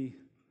really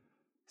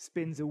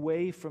spins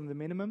away from the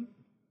minimum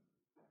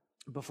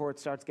before it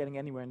starts getting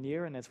anywhere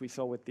near, and as we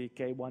saw with the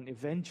K1,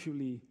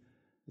 eventually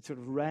it sort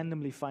of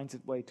randomly finds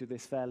its way to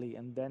this valley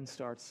and then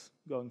starts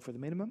going for the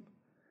minimum.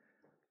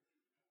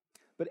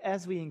 But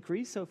as we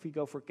increase, so if we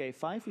go for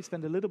K5, we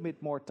spend a little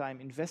bit more time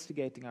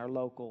investigating our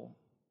local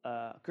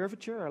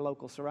curvature, our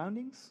local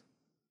surroundings.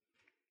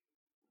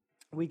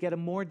 We get a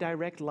more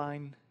direct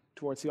line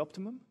towards the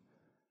optimum.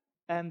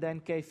 And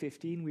then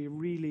K15, we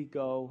really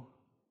go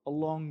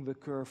along the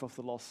curve of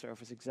the loss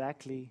surface,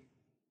 exactly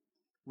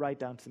right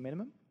down to the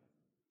minimum.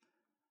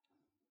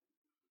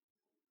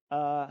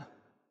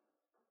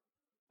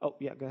 Oh,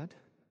 yeah, go ahead.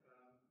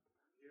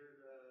 Here,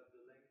 the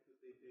length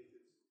that they take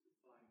is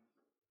defined,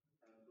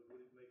 but would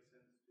it make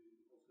sense to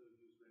also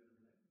use random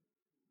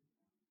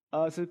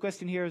length? So the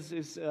question here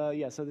is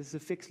yeah, so this is a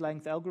fixed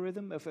length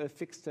algorithm of a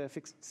fixed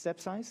step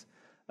size.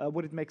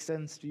 Would it make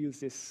sense to use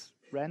this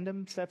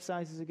random step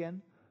sizes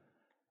again?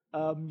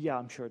 Yeah,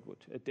 I'm sure it would.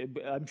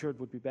 I'm sure it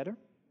would be better.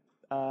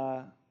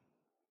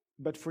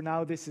 But for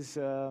now, this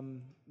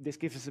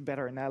gives us a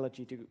better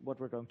analogy to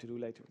what we're going to do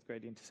later with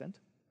gradient descent.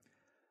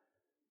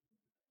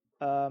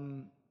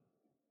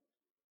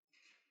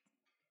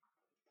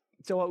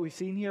 So what we've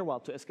seen here, well,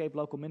 to escape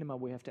local minima,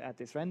 we have to add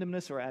this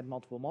randomness or add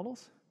multiple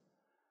models.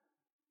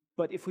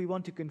 But if we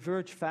want to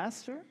converge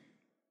faster,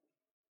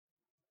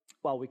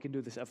 well, we can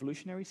do this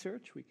evolutionary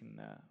search. We can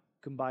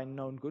combine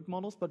known good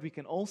models, but we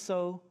can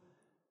also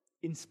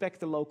inspect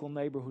the local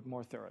neighborhood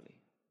more thoroughly.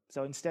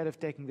 So instead of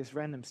taking this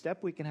random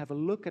step, we can have a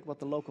look at what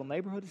the local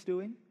neighborhood is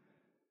doing,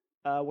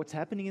 what's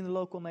happening in the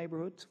local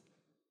neighborhood,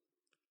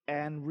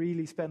 and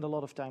really spend a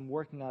lot of time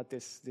working out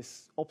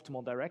this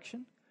optimal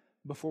direction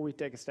before we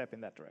take a step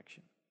in that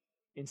direction,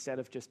 instead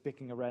of just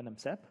picking a random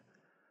step.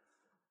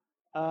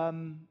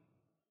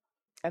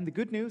 And the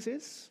good news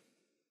is,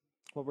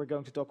 what we're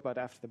going to talk about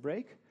after the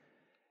break,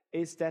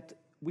 is that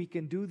we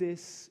can do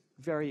this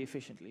very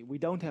efficiently. We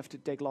don't have to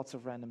take lots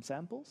of random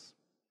samples.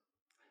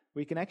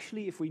 We can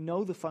actually, if we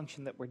know the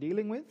function that we're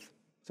dealing with,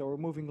 so we're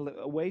moving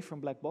away from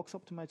black box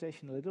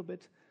optimization a little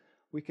bit,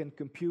 we can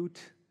compute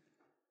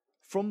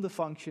from the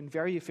function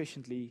very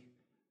efficiently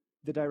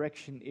the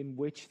direction in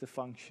which the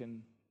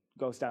function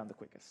goes down the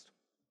quickest,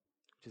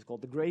 which is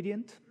called the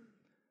gradient,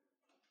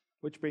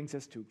 which brings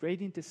us to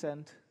gradient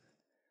descent.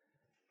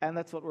 And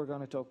that's what we're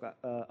going to talk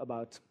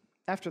about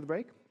after the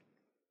break.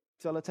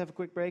 So let's have a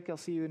quick break. I'll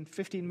see you in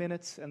 15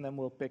 minutes, and then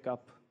we'll pick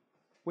up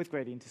with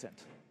gradient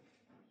descent.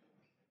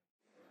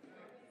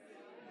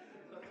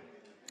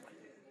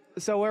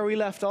 So where we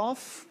left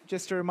off,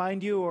 just to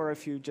remind you, or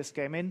if you just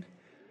came in,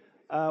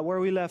 where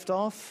we left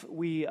off,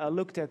 we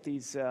looked at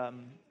these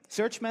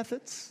search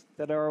methods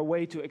that are a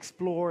way to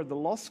explore the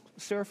loss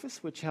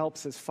surface, which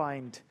helps us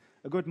find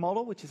a good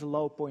model, which is a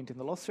low point in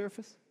the loss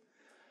surface.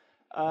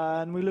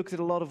 And we looked at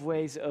a lot of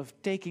ways of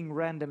taking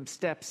random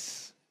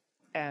steps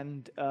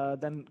and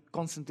then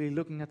constantly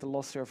looking at the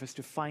loss surface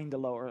to find a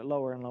lower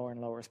and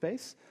lower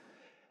space.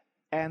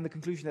 And the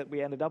conclusion that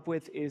we ended up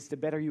with is the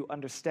better you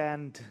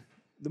understand,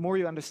 the more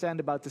you understand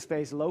about the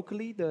space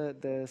locally,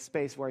 the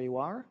space where you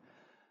are,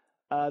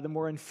 the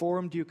more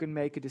informed you can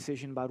make a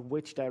decision about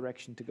which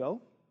direction to go.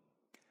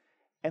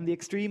 And the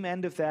extreme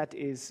end of that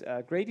is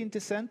gradient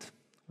descent,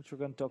 which we're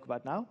going to talk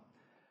about now.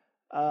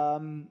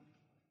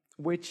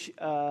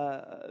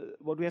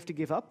 What we have to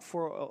give up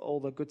for all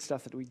the good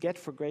stuff that we get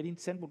for gradient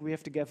descent, what we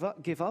have to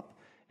give up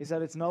is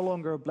that it's no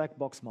longer a black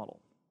box model.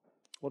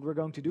 What we're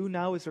going to do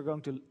now is we're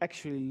going to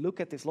actually look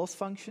at this loss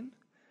function,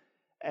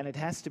 and it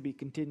has to be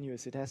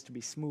continuous, it has to be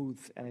smooth,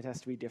 and it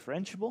has to be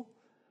differentiable.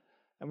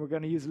 And we're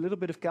going to use a little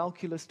bit of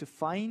calculus to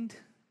find,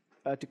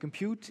 to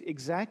compute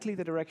exactly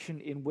the direction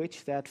in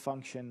which that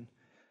function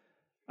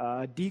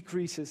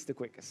decreases the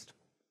quickest,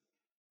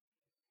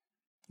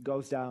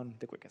 goes down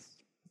the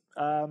quickest.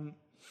 So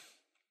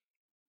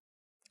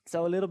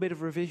a little bit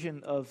of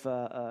revision of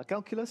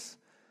calculus.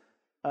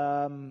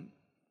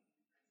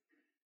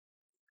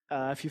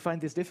 If you find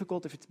this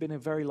difficult, if it's been a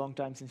very long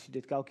time since you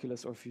did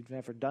calculus, or if you've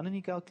never done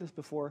any calculus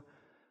before,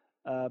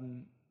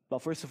 well,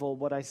 first of all,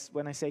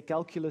 when I say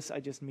calculus, I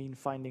just mean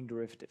finding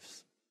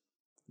derivatives.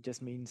 It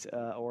just means,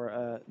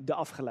 or de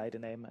afgeleide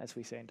nemen, as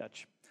we say in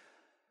Dutch.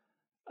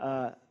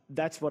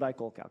 That's what I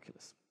call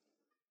calculus.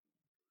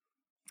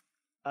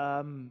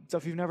 So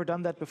if you've never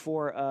done that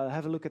before,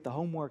 have a look at the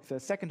homework, the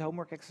second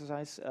homework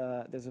exercise.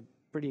 There's a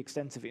pretty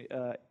extensive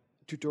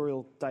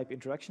tutorial type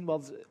introduction.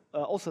 Well,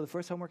 also the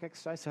first homework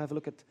exercise, so have a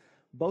look at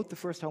both the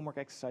first homework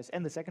exercise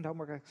and the second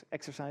homework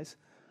exercise.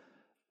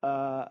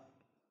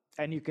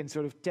 And you can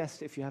sort of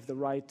test if you have the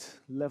right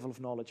level of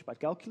knowledge about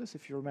calculus,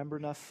 if you remember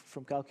enough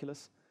from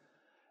calculus.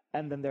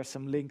 And then there's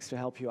some links to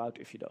help you out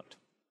if you don't.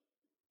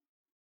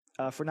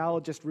 For now, I'll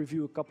just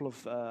review a couple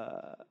of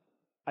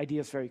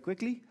ideas very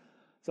quickly.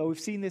 So we've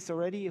seen this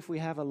already. If we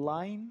have a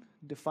line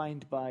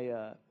defined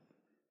by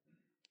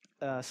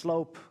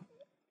slope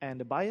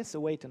and a bias, a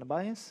weight and a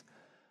bias,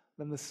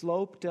 then the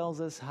slope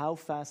tells us how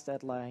fast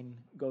that line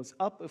goes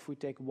up if we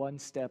take one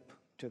step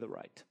to the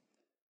right.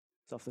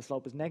 So if the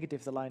slope is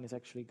negative, the line is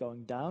actually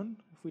going down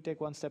if we take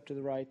one step to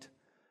the right.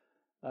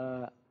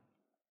 And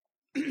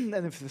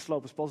if the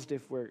slope is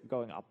positive, we're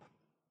going up.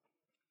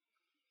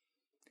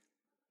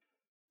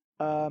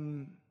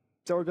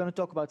 So we're going to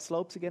talk about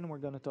slopes again. We're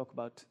going to talk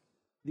about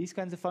these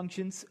kinds of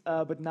functions.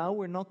 But now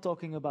we're not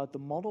talking about the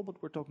model,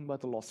 but we're talking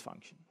about the loss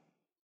function.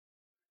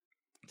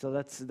 So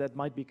that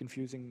might be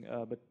confusing,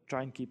 but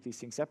try and keep these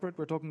things separate.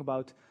 We're talking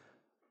about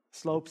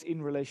slopes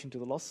in relation to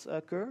the loss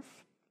curve,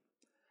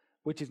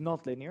 which is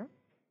not linear.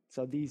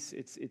 So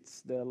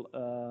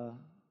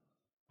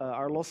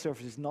our loss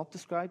surface is not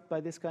described by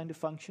this kind of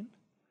function.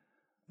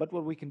 But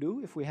what we can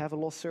do, if we have a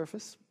loss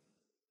surface,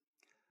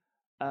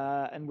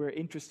 and we're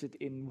interested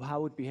in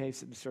how it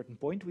behaves at a certain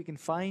point, we can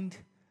find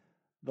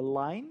the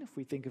line, if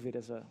we think of it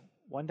as a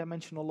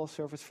one-dimensional loss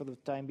surface for the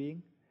time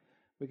being,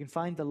 we can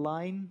find the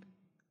line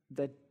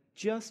that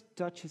just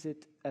touches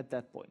it at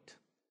that point,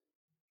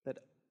 that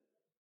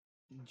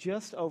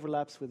just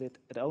overlaps with it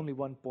at only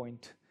one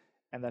point,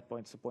 and that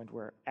point's the point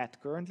we're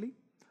at currently.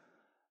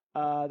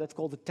 That's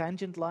called the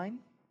tangent line,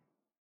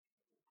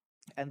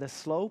 and the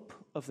slope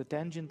of the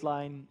tangent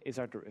line is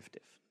our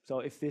derivative.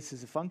 So if this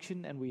is a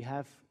function and we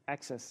have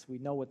access, we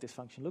know what this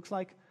function looks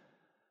like,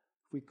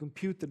 we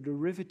compute the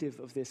derivative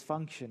of this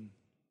function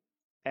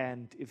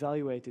and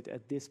evaluate it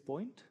at this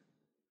point,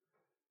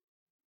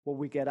 what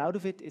we get out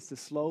of it is the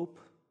slope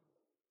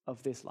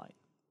of this line.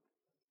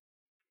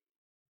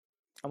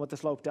 And what the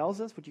slope tells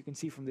us, what you can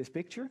see from this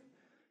picture,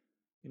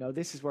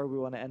 this is where we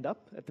want to end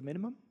up at the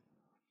minimum.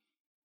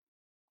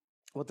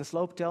 What the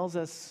slope tells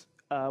us,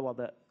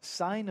 the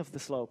sign of the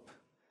slope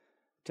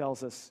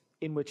tells us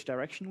in which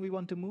direction we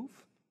want to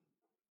move.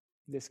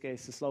 In this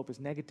case, the slope is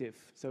negative,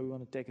 so we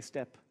want to take a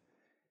step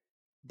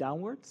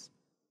downwards.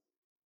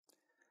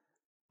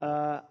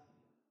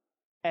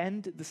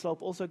 And the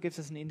slope also gives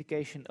us an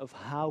indication of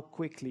how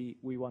quickly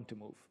we want to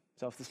move.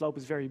 So if the slope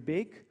is very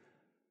big,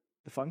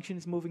 the function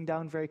is moving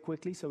down very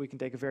quickly, so we can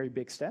take a very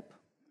big step.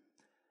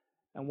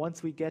 And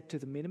once we get to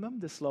the minimum,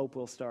 the slope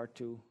of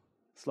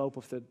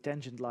the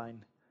tangent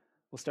line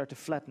will start to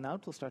flatten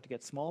out, will start to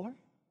get smaller.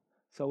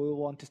 So we'll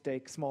want to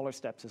take smaller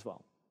steps as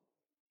well.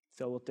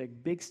 So we'll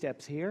take big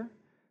steps here,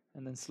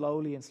 and then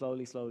slowly and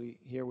slowly, slowly,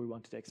 here we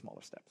want to take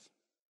smaller steps.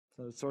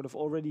 So it's sort of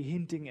already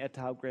hinting at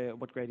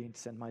what gradient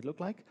descent might look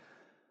like.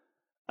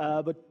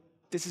 But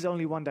this is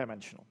only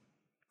one-dimensional.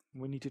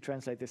 We need to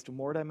translate this to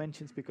more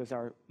dimensions because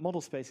our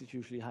model space is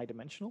usually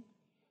high-dimensional.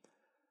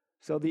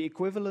 So the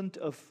equivalent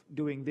of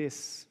doing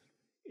this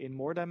in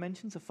more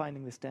dimensions, of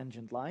finding this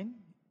tangent line,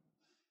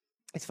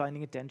 is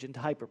finding a tangent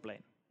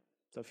hyperplane.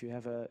 So if you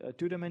have a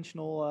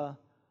two-dimensional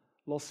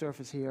loss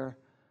surface here,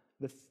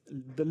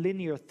 the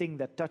linear thing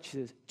that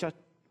touches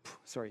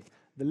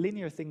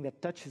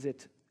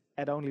it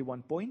at only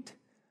one point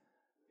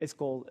is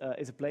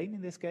a plane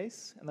in this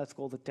case, and that's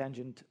called a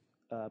tangent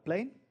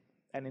plane.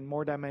 And in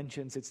more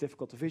dimensions, it's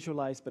difficult to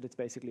visualize, but it's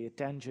basically a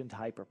tangent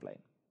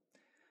hyperplane.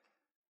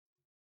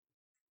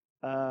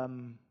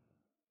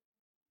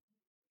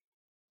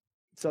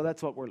 So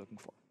that's what we're looking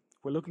for.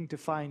 We're looking to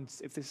find,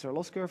 if this is our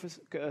loss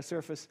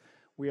surface,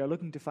 we are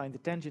looking to find the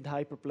tangent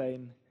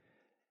hyperplane,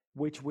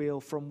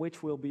 from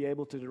which we'll be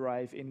able to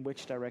derive in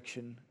which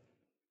direction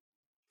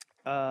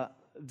the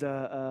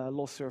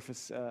loss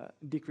surface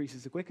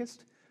decreases the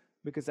quickest,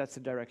 because that's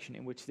the direction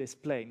in which this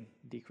plane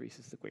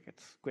decreases the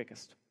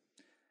quickest.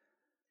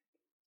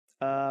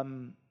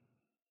 So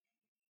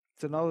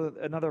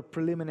another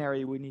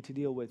preliminary we need to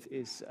deal with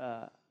is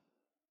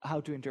how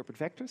to interpret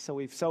vectors. So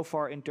we've so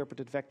far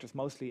interpreted vectors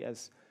mostly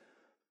as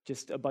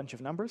just a bunch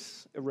of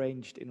numbers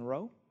arranged in a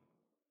row.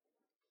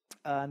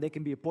 And they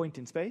can be a point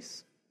in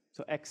space.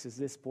 So x is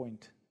this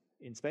point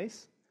in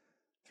space,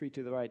 3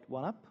 to the right,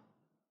 1 up.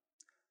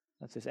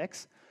 That's this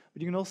x.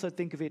 But you can also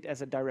think of it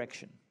as a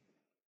direction.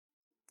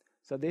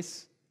 So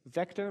this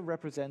vector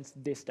represents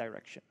this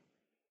direction.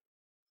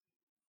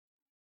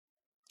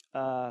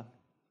 So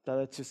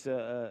that's just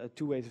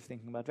two ways of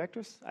thinking about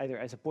vectors, either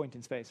as a point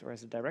in space or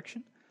as a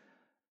direction.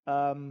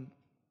 And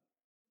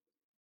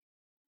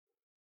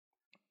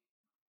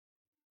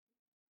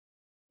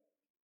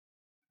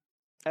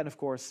of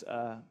course,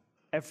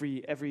 if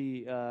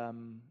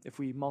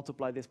we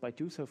multiply this by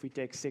 2, so if we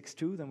take 6,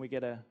 2, then we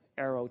get an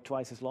arrow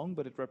twice as long,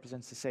 but it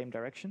represents the same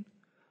direction.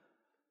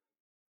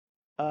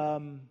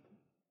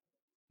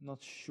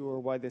 Not sure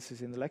why this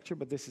is in the lecture,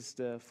 but this is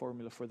the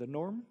formula for the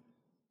norm.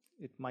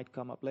 It might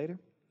come up later.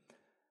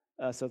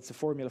 So it's the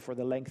formula for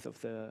the length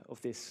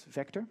of this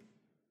vector,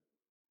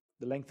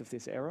 the length of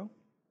this arrow.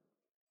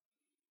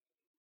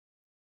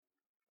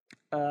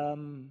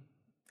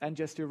 And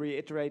just to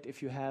reiterate,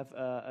 if you have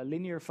a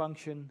linear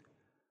function,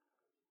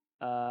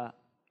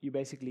 you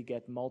basically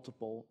get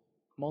multiple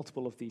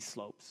of these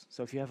slopes.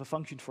 So if you have a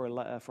function for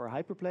a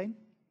hyperplane,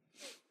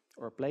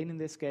 or a plane in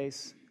this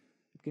case,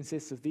 it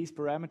consists of these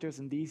parameters,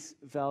 and these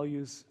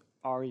values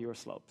are your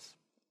slopes.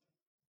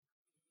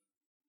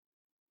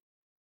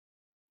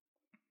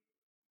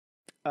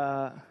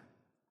 So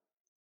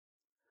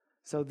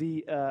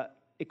the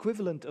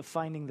equivalent of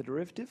finding the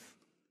derivative,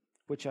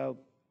 which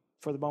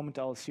for the moment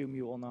I'll assume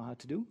you all know how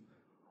to do.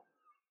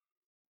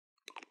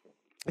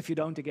 If you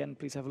don't, again,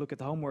 please have a look at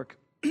the homework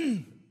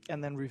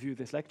and then review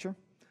this lecture.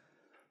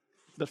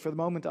 But for the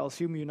moment, I'll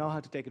assume you know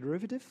how to take a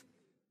derivative.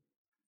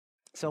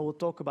 So we'll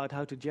talk about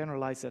how to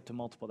generalize that to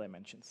multiple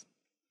dimensions.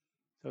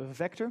 So we have a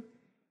vector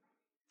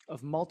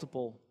of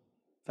multiple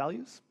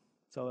values.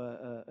 So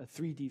a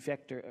 3D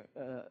vector,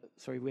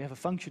 we have a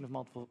function of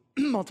multiple,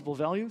 multiple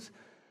values.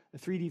 A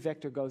 3D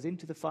vector goes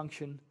into the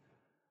function.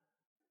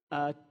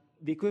 The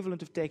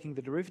equivalent of taking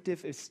the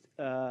derivative is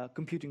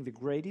computing the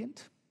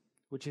gradient,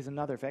 which is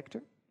another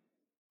vector,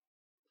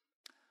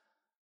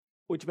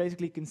 which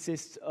basically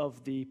consists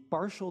of the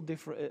partial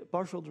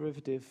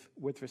derivative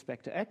with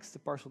respect to x, the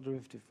partial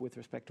derivative with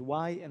respect to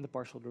y, and the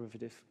partial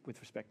derivative with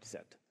respect to z.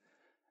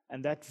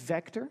 And that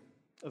vector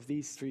of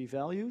these three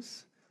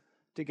values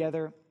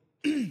together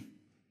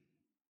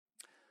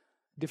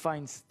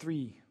defines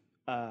three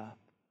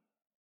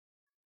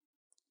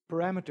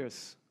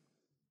parameters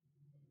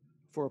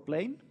for a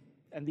plane,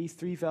 and these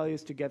three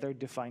values together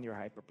define your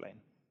hyperplane.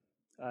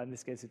 In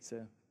this case, it's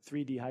a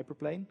 3D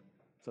hyperplane,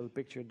 so the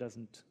picture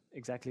doesn't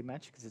exactly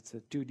match because it's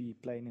a 2D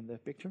plane in the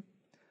picture.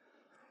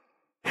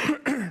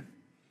 So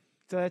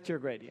that's your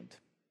gradient.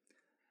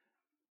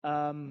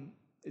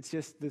 It's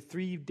just the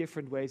three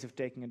different ways of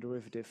taking a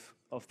derivative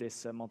of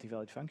this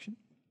multivalued function.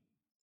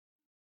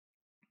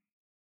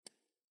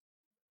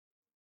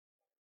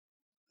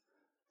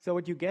 So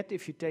what you get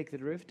if you take the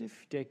derivative,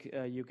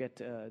 you get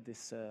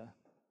this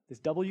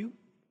w,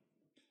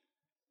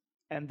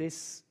 and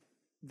this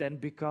then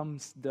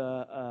becomes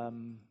the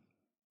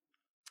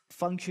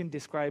function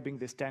describing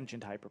this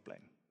tangent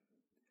hyperplane.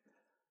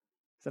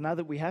 So now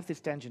that we have this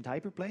tangent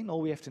hyperplane,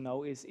 all we have to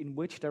know is in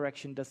which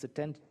direction does the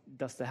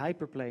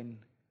hyperplane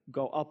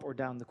go up or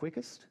down the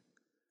quickest,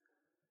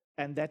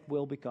 and that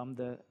will become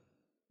the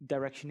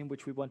direction in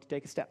which we want to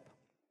take a step.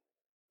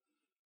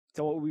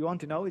 So what we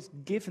want to know is,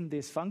 given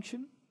this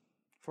function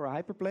for a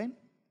hyperplane,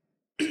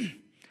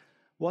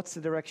 what's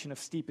the direction of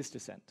steepest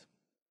descent?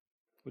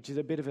 Which is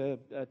a bit of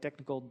a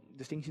technical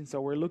distinction.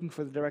 So we're looking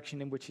for the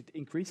direction in which it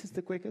increases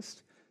the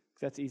quickest.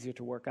 That's easier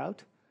to work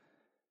out.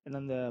 And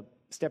then the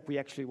step we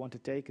actually want to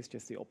take is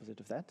just the opposite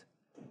of that.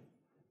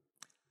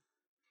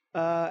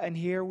 And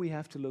here we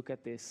have to look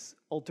at this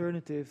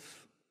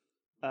alternative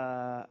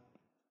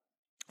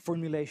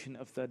formulation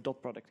of the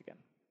dot product again.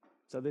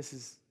 So this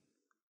is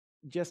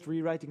just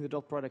rewriting the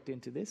dot product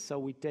into this. So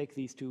we take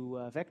these two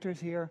vectors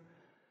here,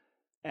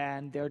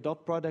 and their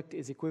dot product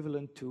is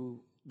equivalent to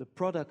the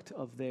product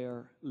of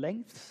their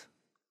lengths,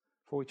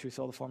 for which we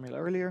saw the formula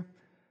earlier,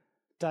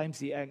 times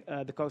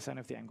the cosine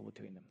of the angle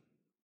between them.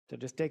 So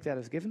just take that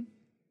as given.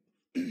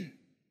 And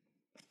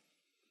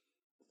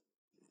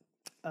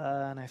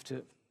I have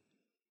to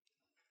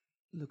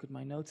look at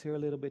my notes here a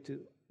little bit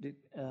to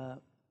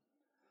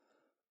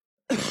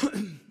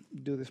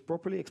do this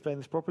properly, explain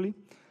this properly.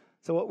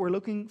 So what we're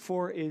looking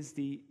for is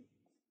the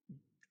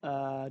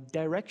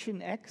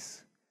direction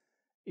x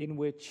in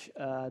which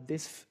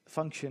this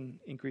function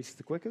increases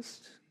the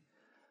quickest.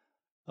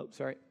 Oh,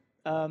 sorry.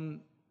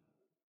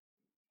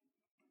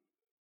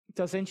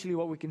 So essentially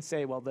what we can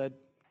say, well,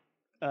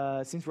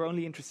 since we're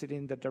only interested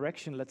in the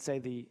direction, let's say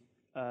the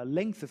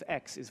length of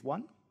x is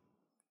 1.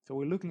 So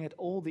we're looking at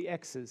all the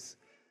x's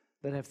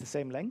that have the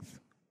same length,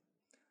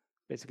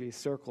 basically a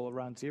circle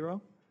around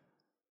 0.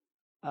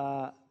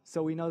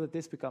 So we know that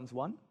this becomes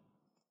 1.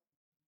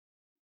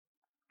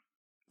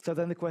 So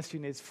then the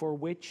question is, for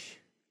which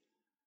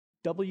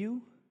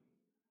w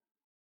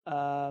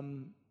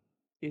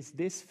is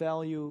this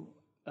value,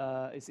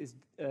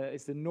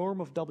 is the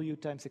norm of w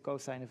times the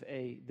cosine of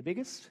a the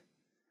biggest?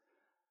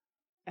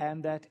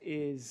 And that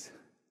is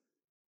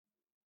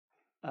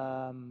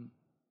let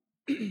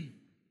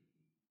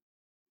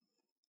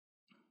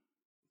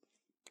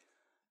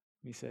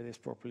me say this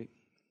properly.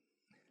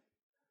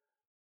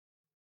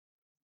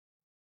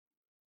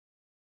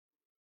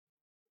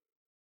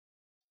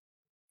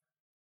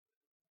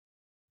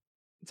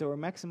 So we're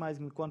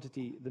maximizing the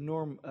quantity, the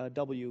norm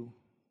w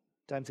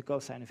times the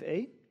cosine of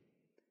a.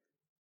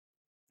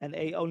 And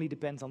a only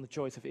depends on the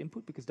choice of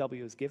input because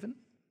w is given.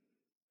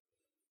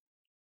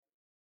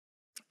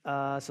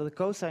 So the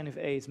cosine of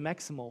a is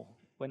maximal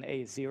when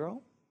a is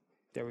 0.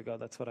 There we go,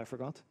 that's what I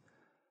forgot.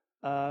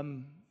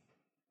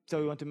 So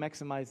we want to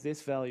maximize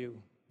this value.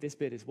 This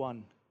bit is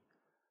 1.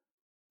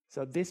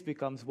 So this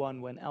becomes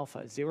 1 when alpha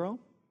is 0,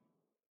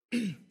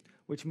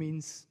 which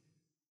means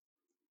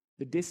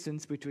the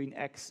distance between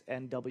x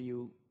and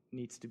w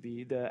needs to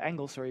be, the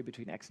angle, sorry,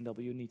 between x and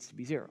w needs to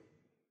be 0,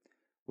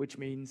 which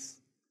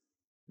means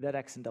that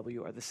x and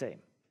w are the same.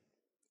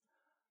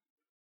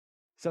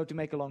 So to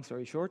make a long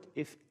story short,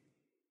 if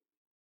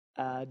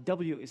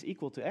w is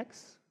equal to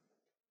x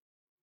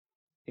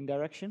in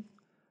direction,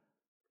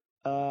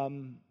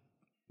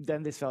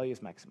 then this value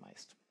is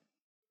maximized.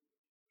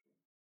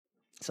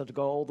 So to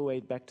go all the way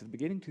back to the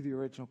beginning, to the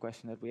original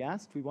question that we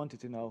asked, we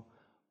wanted to know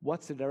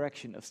what's the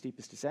direction of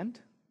steepest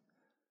descent.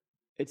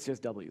 It's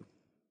just w.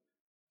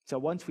 So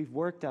once we've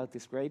worked out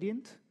this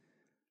gradient,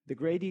 the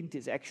gradient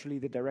is actually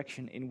the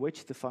direction in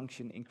which the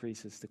function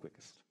increases the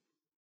quickest.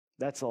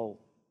 That's all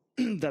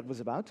that was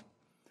about.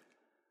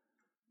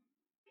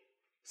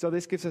 So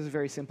this gives us a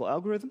very simple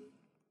algorithm.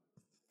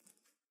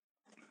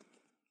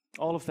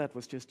 All of that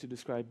was just to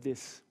describe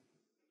this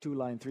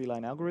 2-line,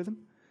 3-line algorithm.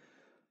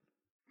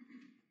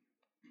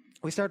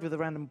 We start with a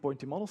random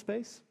point in model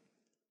space.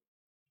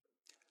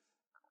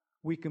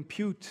 We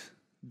compute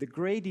the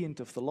gradient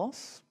of the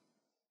loss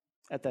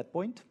at that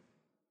point.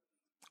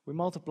 We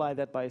multiply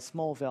that by a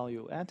small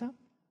value eta,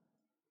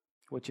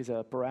 which is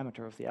a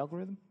parameter of the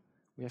algorithm.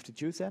 We have to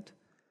choose that.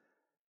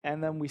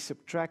 And then we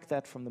subtract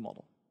that from the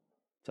model.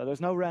 So there's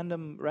no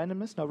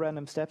randomness, no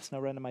random steps, no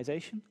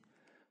randomization.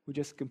 We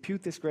just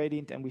compute this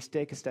gradient and we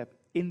take a step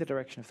in the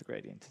direction of the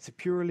gradient. It's a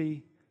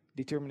purely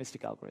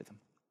deterministic algorithm,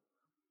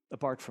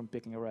 apart from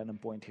picking a random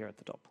point here at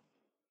the top.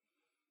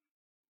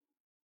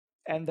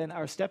 And then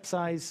our step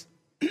size,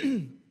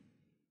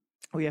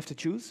 we have to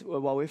choose.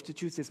 Well, we have to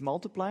choose this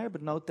multiplier,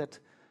 but note that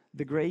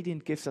the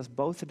gradient gives us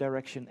both the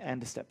direction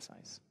and the step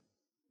size.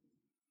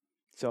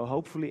 So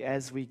hopefully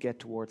as we get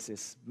towards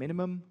this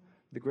minimum,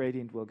 the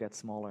gradient will get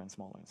smaller and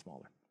smaller and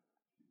smaller.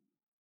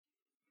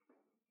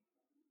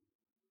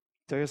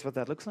 So here's what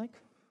that looks like.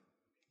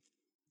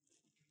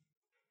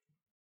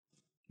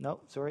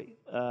 No, sorry,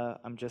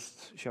 I'm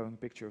just showing a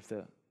picture of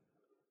the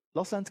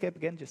loss landscape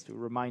again, just to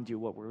remind you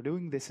what we're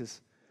doing. This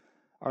is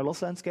our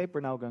loss landscape.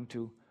 We're now going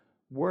to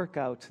work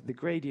out the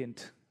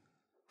gradient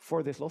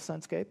for this loss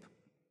landscape.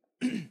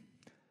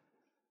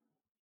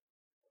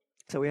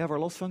 So we have our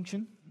loss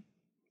function,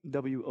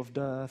 w of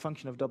the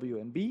function of w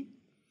and b.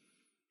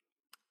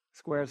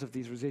 Squares of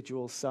these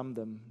residuals, sum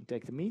them,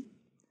 take the mean.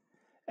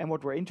 And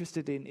what we're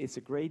interested in is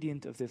the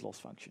gradient of this loss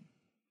function,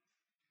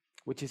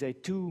 which is a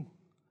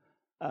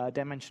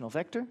 2-dimensional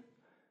vector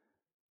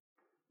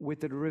with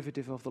the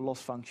derivative of the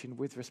loss function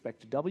with respect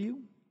to w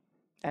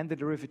and the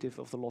derivative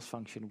of the loss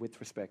function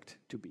with respect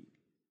to b.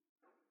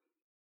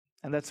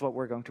 And that's what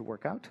we're going to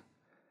work out.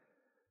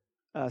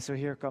 So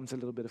here comes a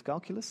little bit of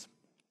calculus.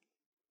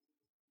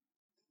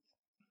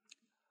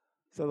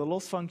 So the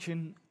loss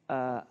function,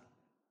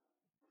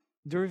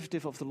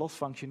 derivative of the loss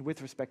function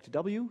with respect to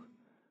w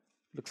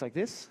looks like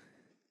this.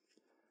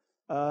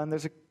 And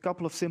there's a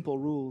couple of simple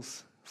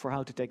rules for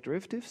how to take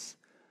derivatives.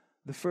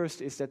 The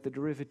first is that the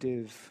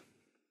derivative,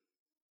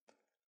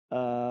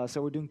 so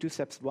we're doing 2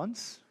 steps at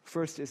once.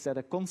 First is that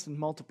a constant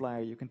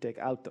multiplier you can take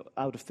out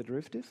of the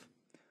derivative.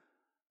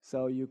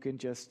 So you can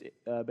just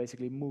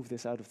basically move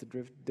this out of the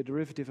derivative. The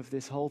derivative of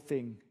this whole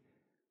thing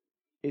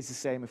is the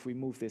same if we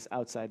move this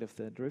outside of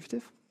the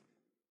derivative.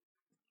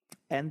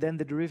 And then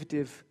the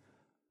derivative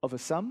of a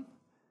sum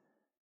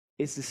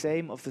is the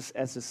same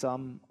as the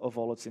sum of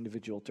all its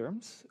individual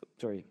terms.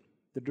 Sorry,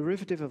 the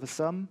derivative of a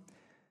sum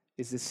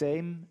is the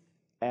same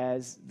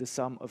as the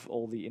sum of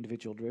all the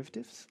individual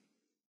derivatives,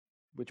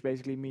 which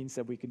basically means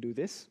that we can do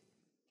this.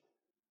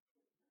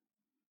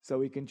 So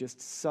we can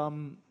just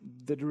sum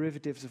the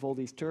derivatives of all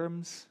these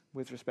terms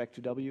with respect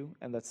to w,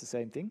 and that's the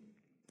same thing.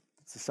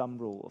 It's the sum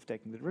rule of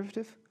taking the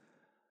derivative.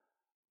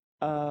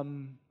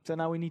 So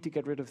now we need to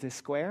get rid of this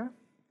square,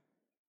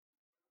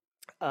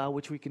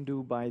 which we can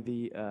do by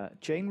the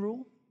chain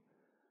rule,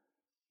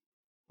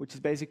 which is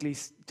basically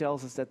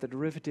tells us that the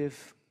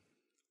derivative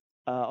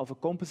of a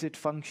composite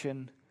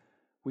function,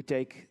 we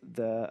take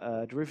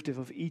the derivative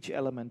of each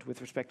element with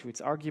respect to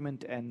its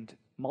argument and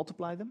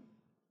multiply them.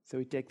 So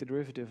we take the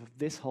derivative of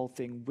this whole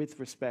thing with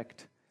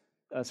respect,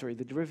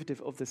 the derivative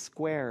of the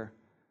square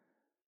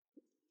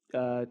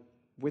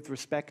with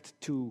respect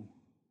to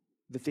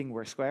the thing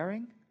we're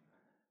squaring.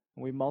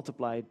 And we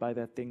multiply it by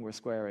that thing we're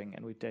squaring,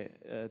 and we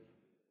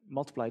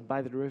multiply it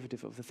by the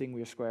derivative of the thing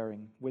we're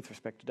squaring with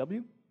respect to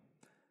w.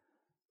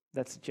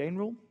 That's the chain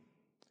rule.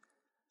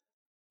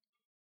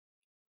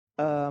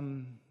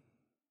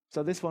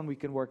 So this one we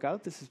can work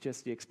out. This is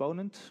just the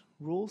exponent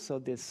rule. So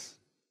this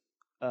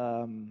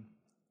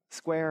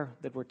square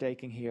that we're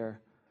taking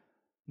here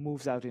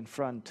moves out in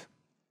front,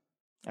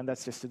 and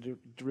that's just the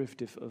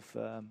derivative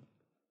of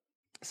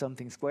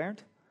something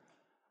squared,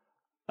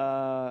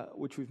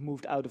 which we've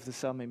moved out of the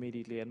sum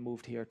immediately and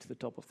moved here to the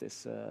top of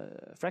this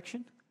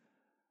fraction.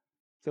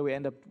 So we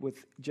end up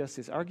with just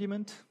this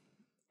argument,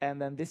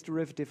 and then this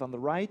derivative on the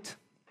right.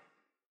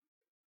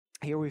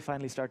 Here we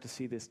finally start to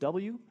see this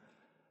w.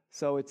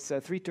 So it's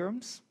 3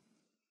 terms.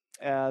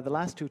 The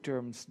last 2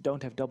 terms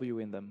don't have w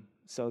in them,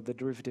 so the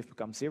derivative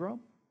becomes 0.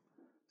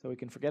 So we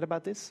can forget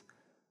about this.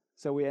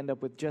 So we end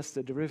up with just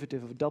the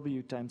derivative of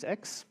w times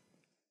x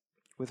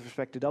with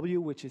respect to w,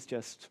 which is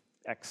just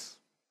x.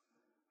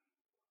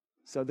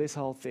 So this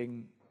whole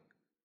thing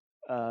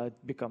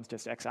becomes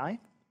just xi.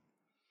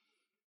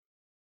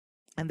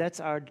 And that's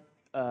our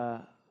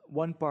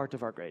one part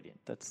of our gradient.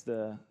 That's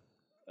the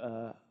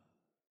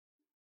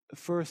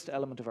first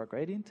element of our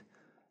gradient.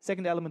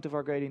 Second element of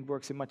our gradient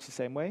works in much the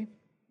same way.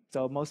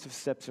 So most of the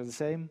steps are the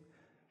same.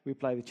 We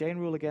apply the chain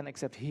rule again,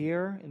 except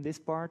here in this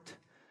part,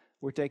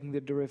 we're taking the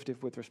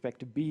derivative with respect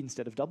to b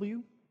instead of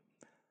w.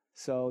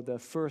 So the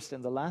first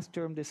and the last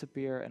term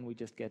disappear, and we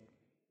just get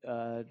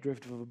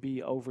derivative of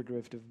b over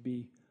derivative of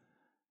b,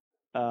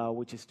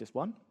 which is just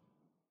 1.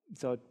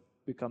 So it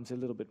becomes a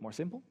little bit more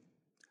simple.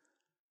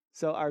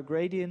 So our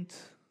gradient,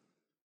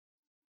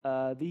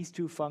 these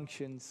two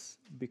functions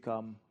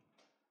become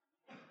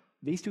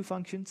these two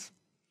functions.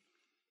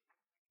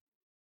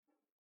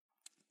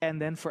 And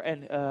then for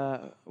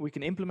we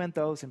can implement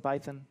those in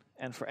Python.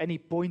 And for any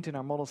point in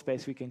our model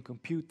space, we can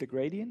compute the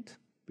gradient.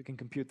 We can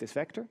compute this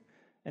vector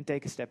and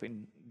take a step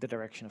in the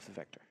direction of the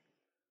vector,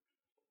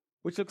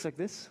 which looks like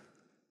this.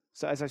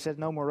 So as I said,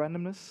 no more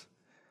randomness.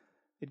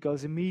 It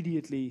goes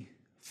immediately,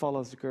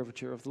 follows the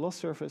curvature of the loss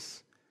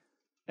surface,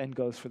 and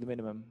goes for the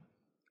minimum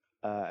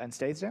and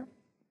stays there.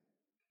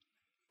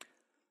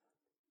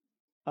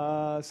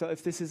 So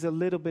if this is a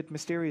little bit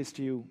mysterious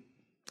to you,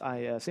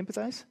 I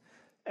sympathize.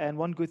 And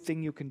one good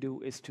thing you can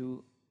do is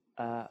to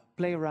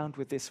play around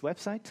with this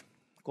website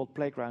called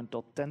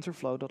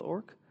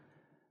playground.tensorflow.org,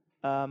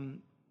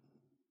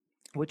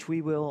 which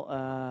we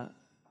will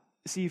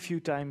see a few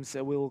times,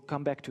 we'll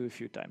come back to a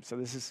few times. So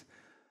this is,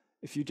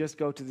 if you just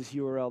go to this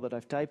URL that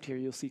I've typed here,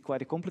 you'll see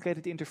quite a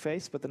complicated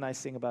interface, but the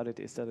nice thing about it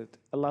is that it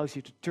allows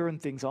you to turn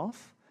things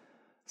off.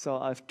 So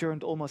I've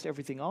turned almost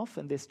everything off,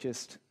 and this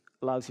just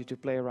allows you to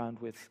play around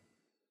with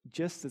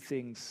just the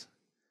things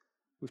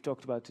we've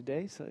talked about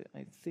today. So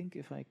I think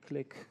if I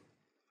click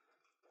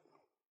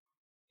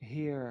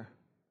here,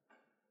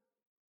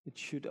 it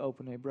should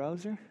open a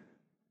browser.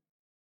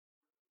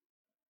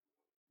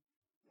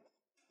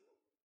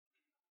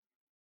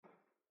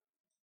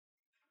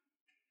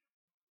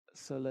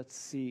 So let's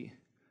see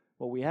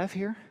what we have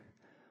here.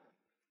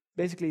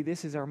 Basically,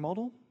 this is our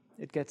model.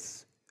 It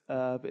gets,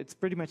 it's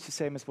pretty much the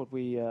same as what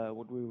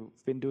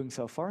we've been doing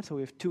so far. So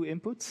we have two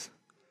inputs.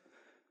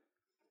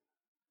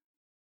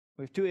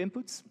 We have two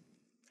inputs,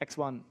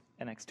 x1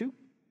 and x2.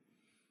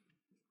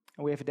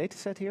 And we have a data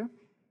set here,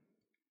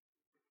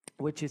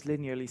 which is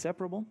linearly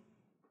separable.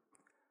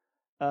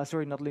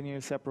 Sorry, not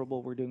linearly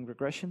separable, we're doing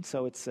regression.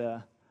 So it's,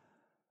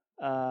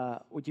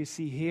 what you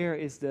see here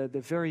is the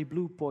very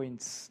blue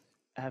points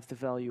have the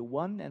value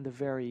 1, and the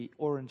very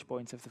orange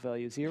points have the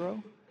value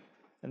 0.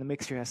 And the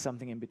mixture has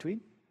something in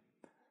between.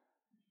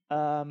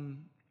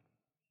 And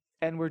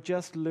we're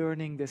just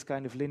learning this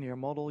kind of linear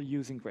model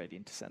using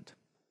gradient descent.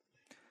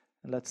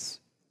 And let's,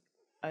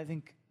 I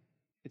think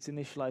it's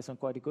initialized on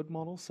quite a good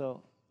model,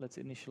 so let's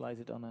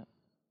initialize it on a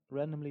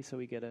randomly so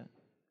we get a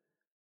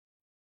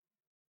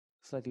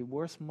slightly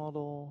worse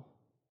model.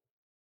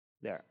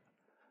 There.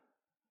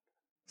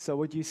 So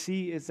what you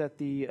see is that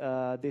the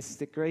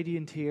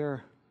gradient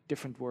here,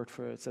 different word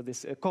for it, so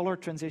this color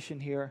transition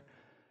here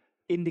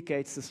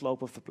indicates the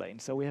slope of the plane.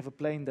 So we have a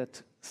plane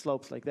that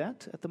slopes like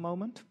that at the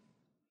moment.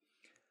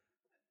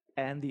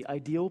 And the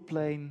ideal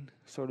plane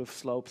sort of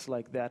slopes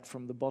like that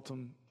from the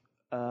bottom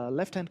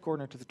left-hand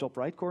corner to the top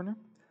right corner.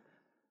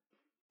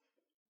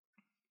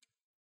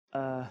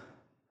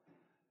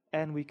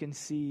 And we can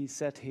see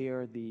set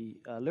here the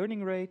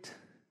learning rate,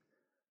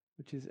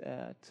 which is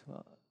at,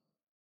 well,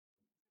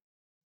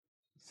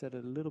 set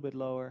it a little bit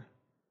lower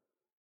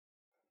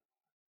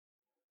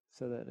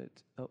so that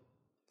it,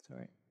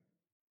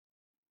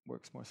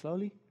 works more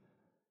slowly.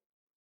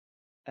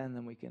 And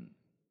then we can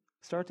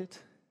start it.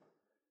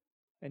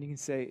 And you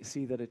can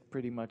see that it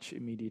pretty much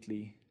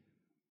immediately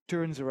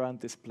turns around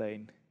this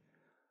plane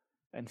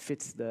and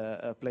fits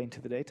the plane to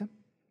the data.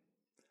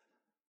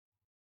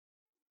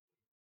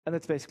 And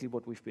that's basically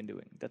what we've been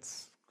doing.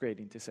 That's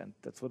gradient descent.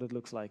 That's what it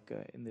looks like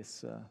in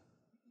this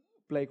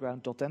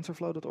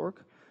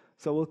playground.tensorflow.org.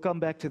 So we'll come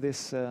back to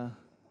this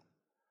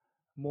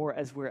more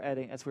as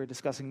we're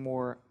discussing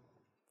more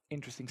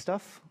interesting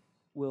stuff.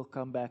 We'll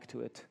come back to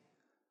it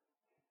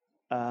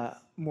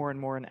more and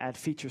more and add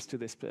features to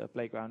this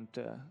playground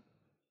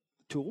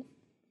tool.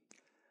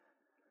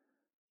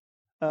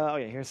 Oh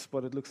yeah, here's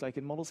what it looks like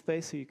in model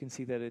space. So you can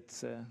see that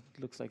it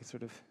looks like a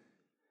sort of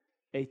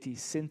 80s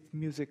synth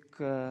music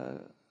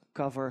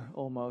cover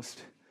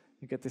almost.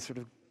 You get this sort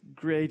of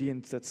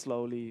gradient that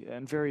slowly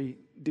and very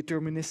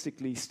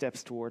deterministically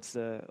steps towards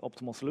the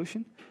optimal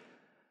solution.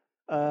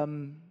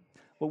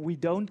 What we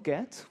don't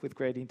get with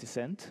gradient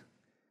descent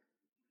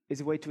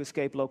is a way to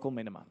escape local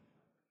minima.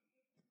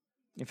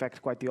 In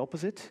fact, quite the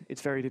opposite.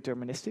 It's very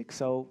deterministic.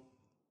 So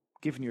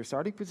given your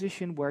starting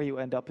position, where you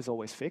end up is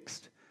always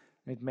fixed.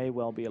 And it may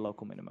well be a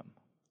local minimum.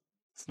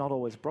 It's not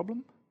always a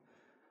problem,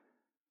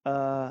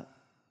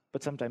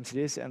 but sometimes it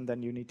is, and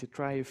then you need to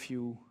try a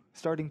few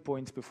starting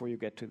points before you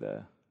get to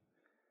the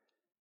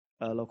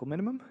local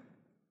minimum.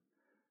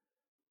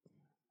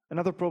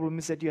 Another problem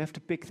is that you have to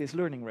pick this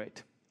learning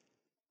rate.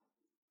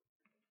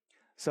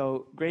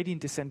 So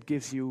gradient descent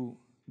gives you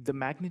the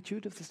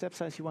magnitude of the step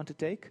size you want to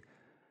take,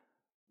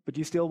 but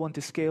you still want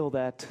to scale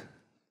that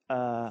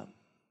to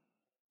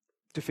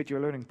fit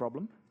your learning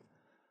problem.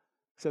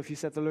 So if you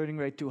set the learning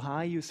rate too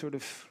high, you sort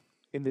of,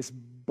 in this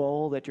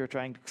ball that you're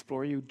trying to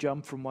explore, you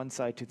jump from one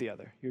side to the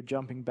other. You're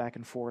jumping back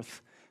and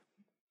forth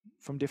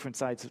from different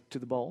sides to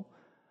the ball,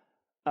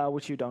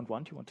 which you don't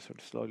want. You want to sort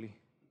of slowly,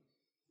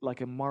 like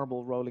a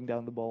marble rolling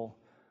down the ball.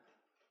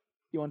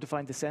 You want to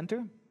find the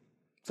center,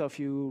 So if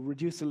you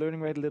reduce the learning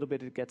rate a little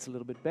bit, it gets a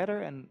little bit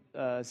better, and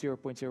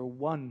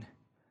 0.01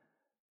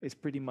 is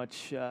pretty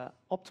much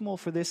optimal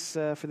for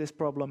this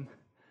problem.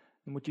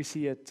 And what you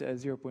see at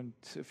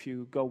if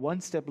you go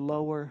one step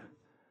lower,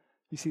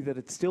 you see that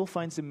it still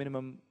finds the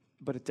minimum,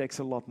 but it takes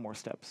a lot more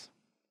steps.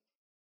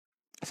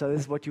 So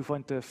this is what you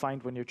want to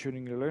find when you're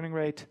tuning your learning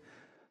rate,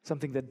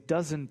 something that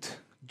doesn't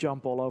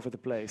jump all over the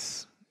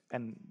place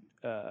and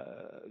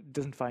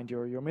doesn't find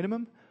your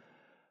minimum.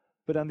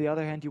 But on the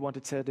other hand, you want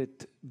to set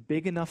it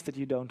big enough that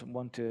you don't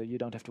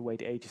have to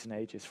wait ages and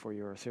ages for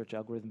your search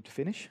algorithm to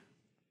finish.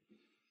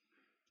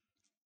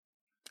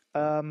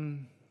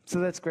 So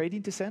that's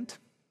gradient descent,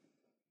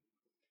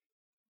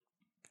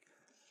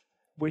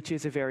 which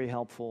is a very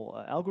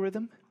helpful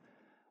algorithm.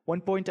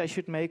 One point I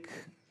should make,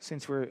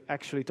 since we're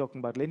actually talking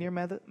about linear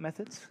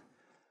methods,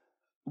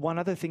 one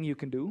other thing you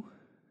can do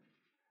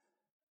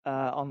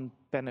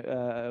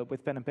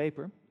with pen and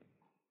paper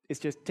is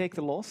just take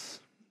the loss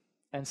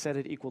and set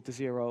it equal to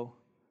 0.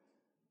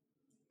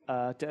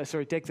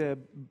 Take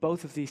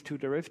both of these two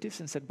derivatives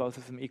and set both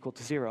of them equal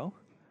to 0,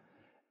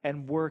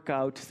 and work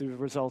out the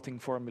resulting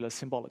formula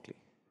symbolically.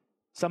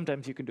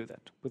 Sometimes you can do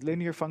that. With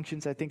linear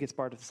functions, I think it's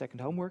part of the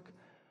second homework,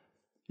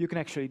 you can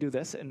actually do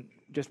this and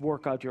just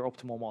work out your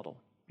optimal model.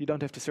 You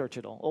don't have to search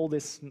at all. All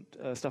this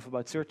stuff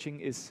about searching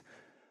is,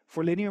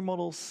 for linear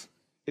models,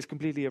 is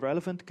completely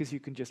irrelevant because you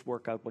can just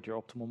work out what your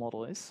optimal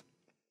model is.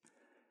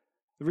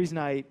 The reason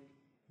I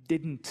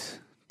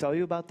didn't tell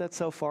you about that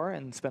so far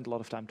and spent a lot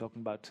of time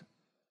talking about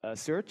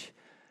search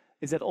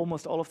is that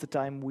almost all of the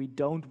time we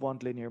don't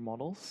want linear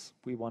models,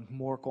 we want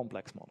more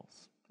complex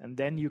models. And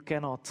then you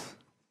cannot,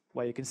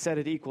 well, you can set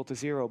it equal to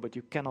 0, but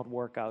you cannot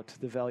work out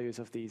the values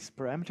of these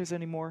parameters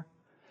anymore.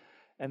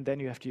 And then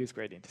you have to use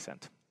gradient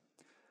descent.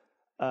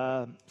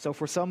 So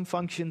for some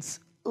functions,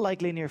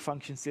 like linear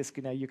functions,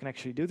 you can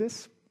actually do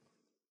this.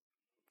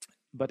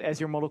 But as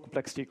your model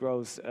complexity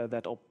grows,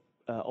 that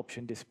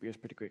option disappears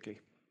pretty quickly.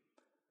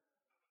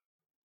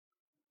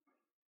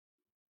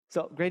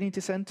 So gradient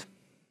descent,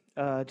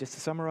 just to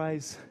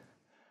summarize,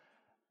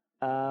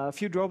 a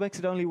few drawbacks.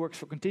 It only works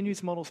for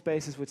continuous model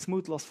spaces with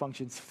smooth loss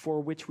functions for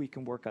which we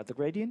can work out the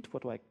gradient,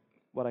 what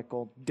I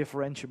called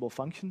differentiable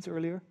functions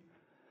earlier.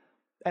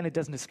 And it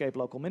doesn't escape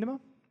local minima.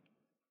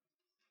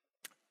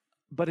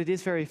 But it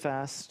is very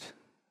fast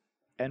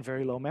and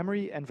very low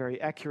memory and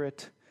very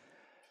accurate.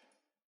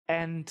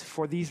 And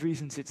for these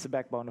reasons, it's the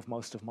backbone of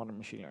most of modern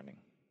machine learning.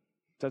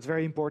 So it's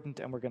very important,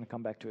 and we're going to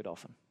come back to it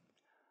often.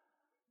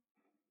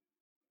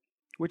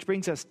 Which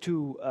brings us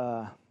to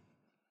the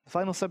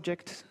final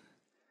subject,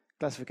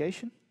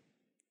 classification.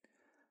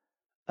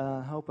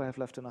 I hope I have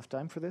left enough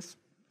time for this.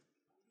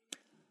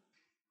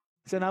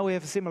 So now we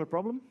have a similar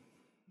problem,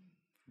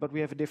 but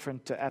we have a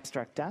different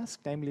abstract task.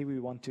 Namely, we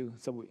want to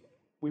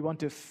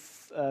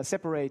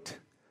separate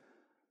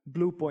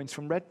blue points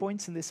from red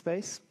points in this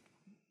space,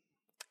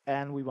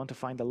 and we want to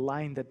find a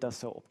line that does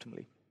so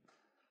optimally.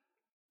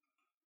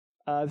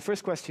 The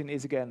first question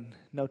is, again,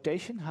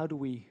 notation. How do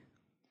we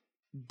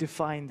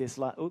define this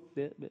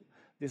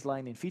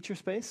line in feature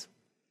space?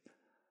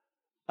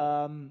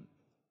 And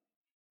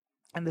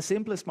the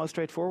simplest, most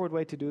straightforward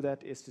way to do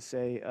that is to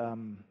say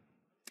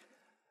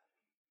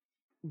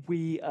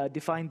we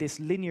define this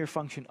linear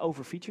function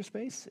over feature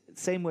space,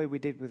 same way we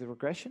did with the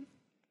regression.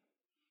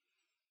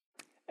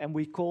 And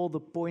we call the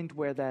point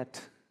where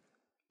that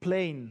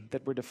plane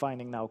that we're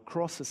defining now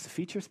crosses the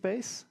feature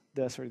space,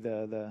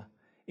 the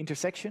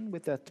intersection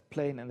with that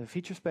plane and the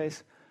feature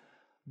space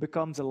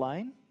becomes a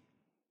line.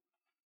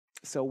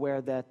 So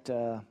where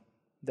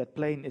that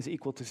plane is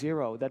equal to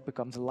 0, that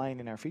becomes a line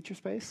in our feature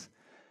space.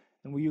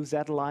 And we use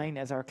that line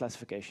as our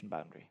classification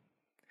boundary.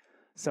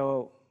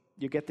 So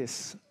you get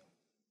this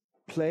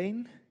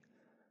plane.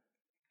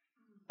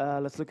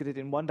 Let's look at it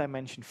in one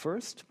dimension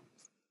first.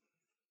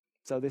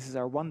 So this is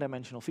our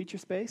one-dimensional feature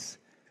space.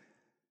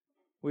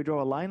 We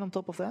draw a line on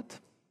top of that,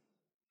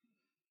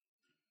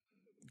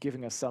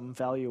 giving us some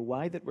value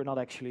y that we're not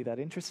actually that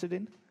interested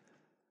in.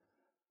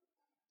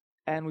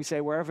 And we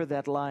say wherever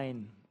that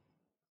line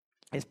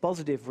is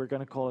positive, we're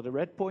going to call it a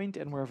red point,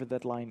 and wherever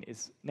that line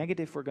is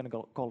negative, we're going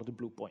to call it a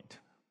blue point.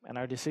 And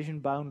our decision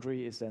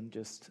boundary is then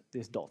just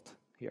this dot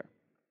here.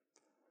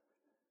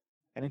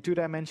 And in 2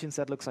 dimensions,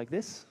 that looks like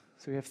this.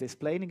 So we have this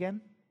plane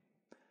again,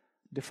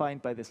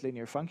 defined by this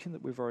linear function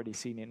that we've already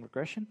seen in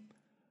regression.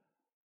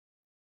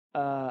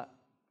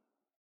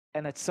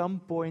 And at some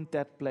point,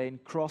 that plane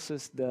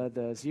crosses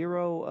the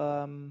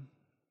 0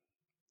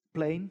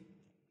 plane,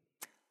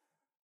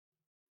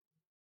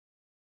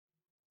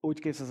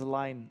 which gives us a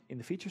line in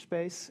the feature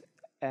space.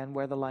 And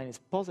where the line is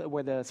positive,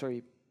 where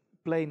the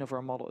plane of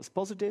our model is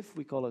positive,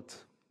 we call it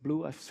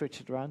blue. I've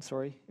switched it around,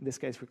 sorry. In this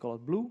case, we call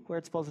it blue where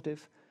it's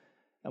positive,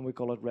 and we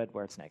call it red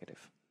where it's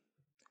negative.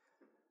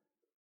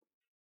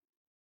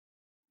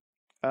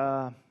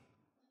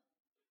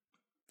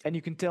 And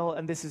you can tell,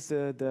 and this is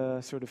the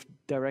sort of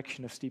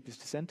direction of steepest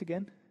descent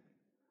again.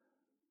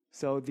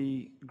 So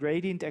the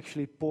gradient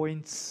actually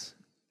points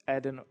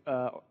at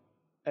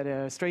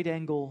a straight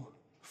angle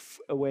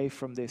away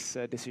from this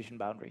decision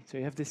boundary. So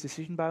you have this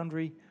decision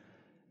boundary,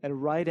 At a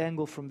right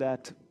angle from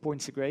that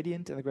points the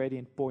gradient, and the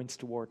gradient points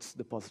towards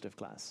the positive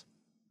class,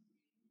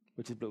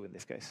 which is blue in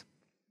this case.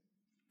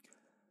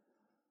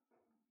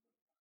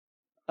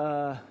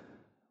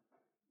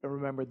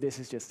 Remember, this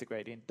is just the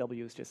gradient.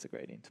 W is just the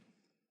gradient.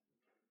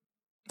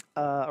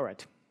 All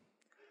right.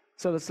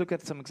 So let's look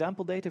at some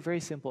example data.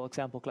 Very simple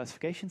example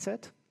classification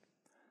set.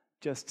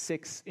 Just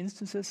 6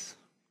 instances,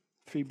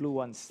 3 blue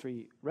ones,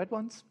 3 red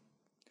ones.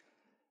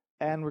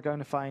 And we're going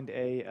to find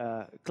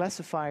a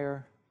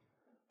classifier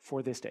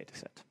for this data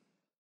set.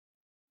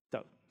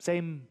 So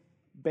same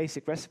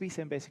basic recipe,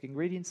 same basic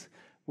ingredients.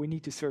 We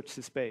need to search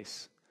the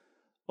space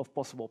of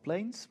possible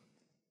planes,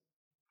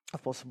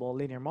 of possible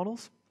linear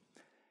models.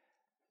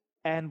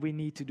 And we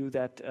need to do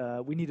that,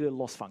 we need a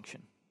loss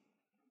function.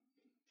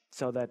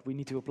 So that we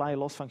need to apply a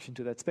loss function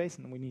to that space,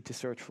 and we need to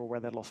search for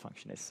where that loss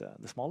function is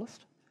the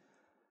smallest.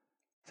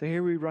 So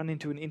here we run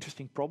into an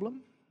interesting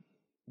problem.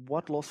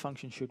 What loss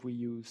function should we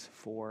use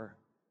for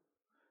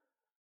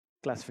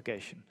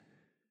classification?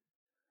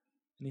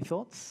 Any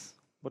thoughts?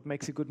 What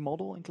makes a good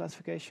model in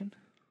classification?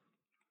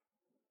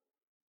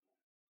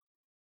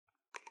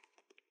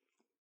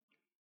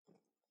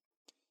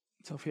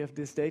 So if you have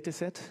this data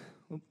set,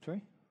 oops,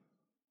 sorry.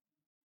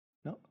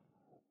 No?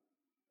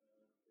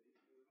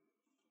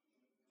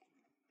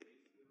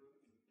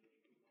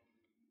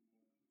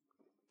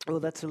 Well,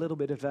 that's a little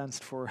bit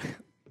advanced for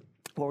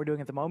what we're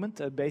doing at the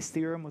moment. Bayes'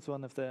 theorem was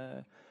one of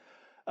the...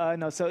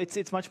 no, so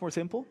it's much more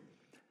simple.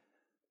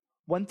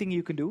 One thing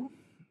you can do,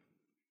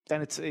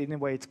 and it's in a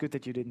way it's good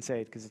that you didn't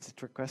say it because it's a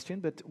trick question,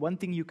 but one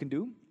thing you can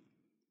do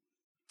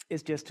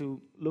is just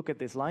to look at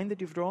this line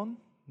that you've drawn,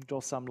 draw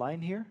some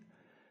line here,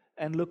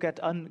 and look at,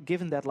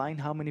 given that line,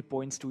 how many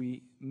points do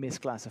we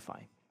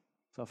misclassify?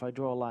 So if I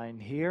draw a line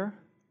here,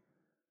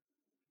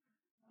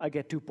 I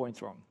get 2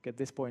 points wrong. Get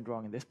this point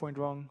wrong and this point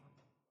wrong.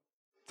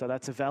 So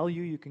that's a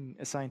value you can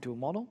assign to a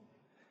model.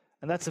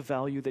 And that's a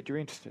value that you're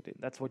interested in.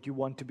 That's what you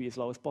want to be as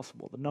low as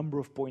possible, the number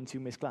of points you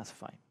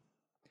misclassify,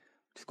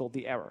 which is called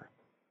the error.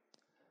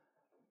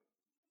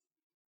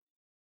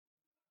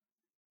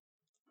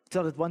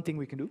 So that's one thing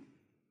we can do.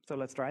 So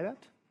let's try that.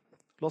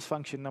 Loss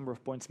function, number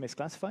of points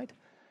misclassified.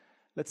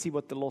 Let's see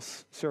what the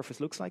loss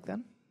surface looks like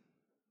then.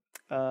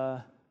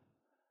 I'm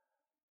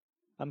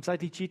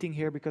slightly cheating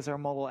here because our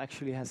model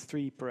actually has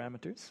 3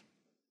 parameters.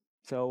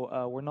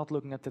 So we're not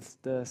looking at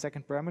the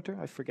second parameter.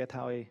 I forget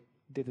how I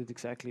did it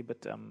exactly,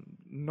 but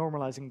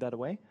normalizing that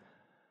away.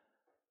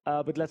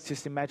 But let's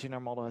just imagine our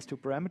model has 2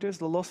 parameters.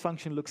 The loss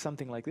function looks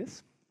something like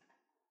this.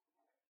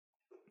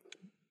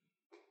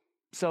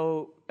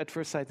 So at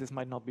first sight, this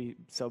might not be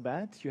so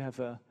bad. You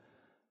have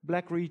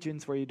black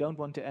regions where you don't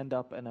want to end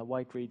up and a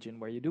white region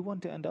where you do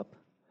want to end up.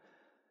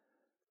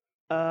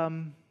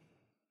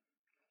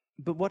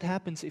 But what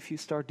happens if you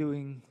start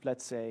doing,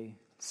 let's say,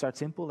 start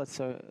simple,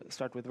 let's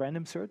start with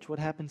random search. What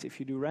happens if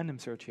you do random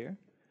search here?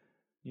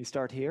 You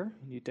start here,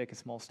 and you take a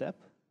small step.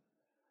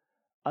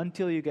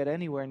 Until you get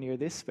anywhere near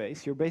this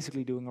space, you're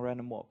basically doing a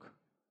random walk.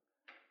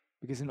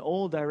 Because in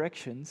all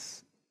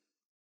directions,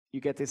 you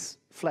get this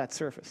flat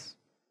surface.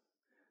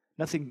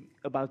 Nothing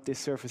about this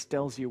surface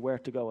tells you where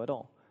to go at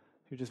all.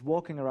 You're just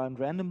walking around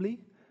randomly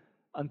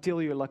until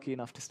you're lucky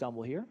enough to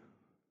stumble here.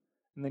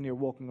 And then you're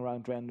walking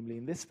around randomly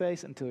in this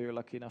space until you're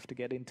lucky enough to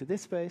get into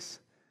this space,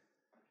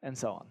 and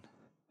so on.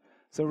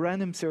 So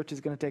random search is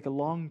going to take a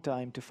long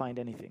time to find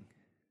anything.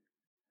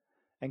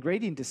 And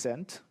gradient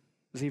descent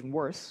is even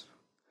worse,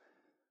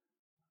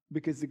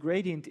 because the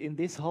gradient in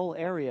this whole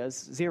area is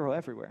 0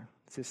 everywhere.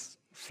 It's this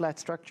flat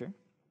structure.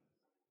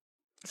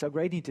 So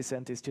gradient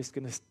descent is just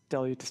going to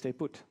tell you to stay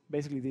put.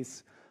 Basically,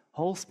 this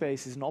whole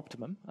space is an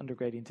optimum under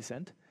gradient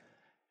descent,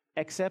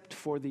 except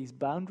for these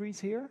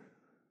boundaries here,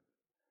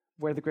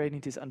 where the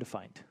gradient is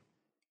undefined.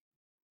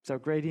 So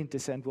gradient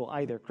descent will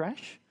either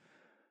crash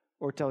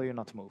or tell you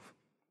not to move.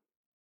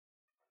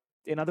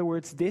 In other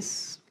words,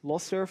 this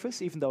loss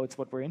surface, even though it's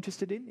what we're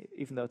interested in,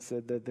 even though it's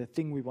the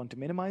thing we want to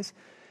minimize,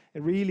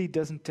 it really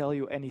doesn't tell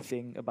you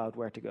anything about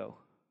where to go.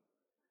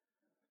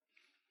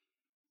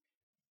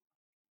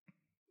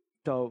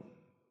 So,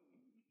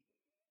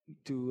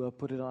 to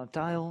put it on a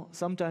tile,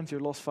 sometimes your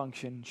loss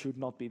function should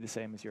not be the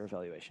same as your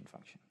evaluation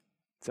function.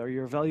 So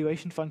your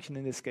evaluation function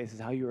in this case is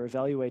how you're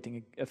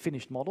evaluating a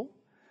finished model,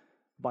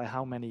 by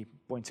how many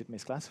points it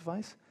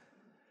misclassifies.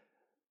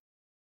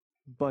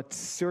 But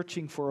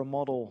searching for a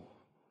model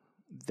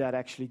that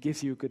actually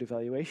gives you a good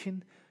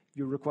evaluation,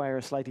 you require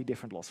a slightly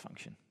different loss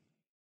function.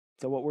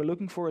 So what we're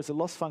looking for is a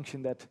loss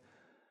function that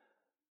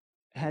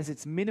has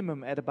its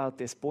minimum at about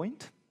this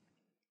point,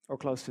 or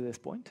close to this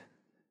point,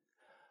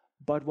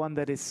 but one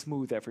that is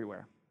smooth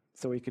everywhere,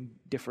 so we can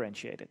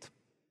differentiate it.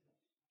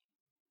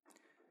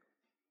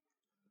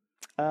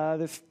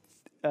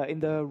 In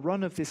the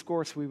run of this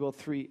course, we will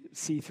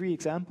see 3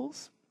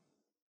 examples.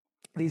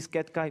 These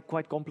get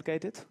quite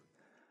complicated.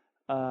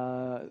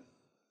 For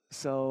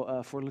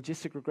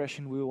logistic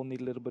regression, we will need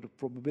a little bit of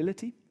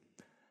probability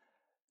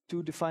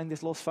to define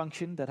this loss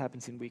function. That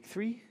happens in week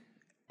 3.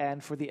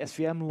 And for the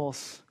SVM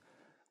loss,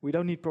 we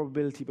don't need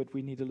probability, but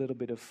we need a little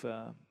bit of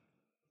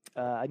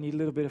I need a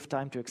little bit of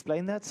time to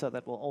explain that, so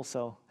that will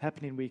also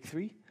happen in week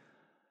 3.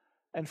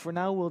 And for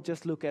now, we'll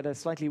just look at a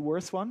slightly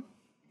worse one,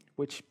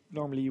 which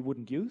normally you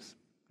wouldn't use.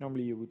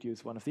 Normally you would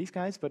use one of these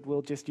guys, but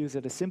we'll just use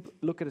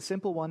look at a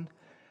simple one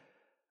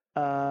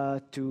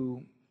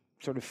to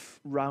sort of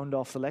round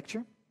off the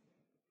lecture,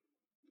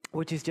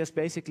 which is just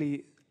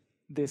basically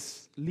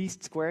this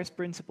least squares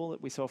principle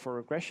that we saw for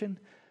regression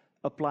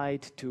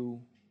applied to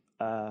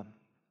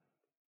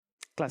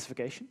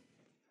classification.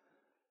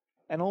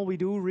 And all we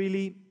do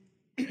really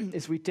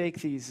is we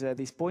take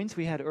these points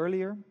we had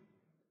earlier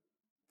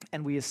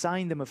and we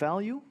assign them a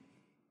value,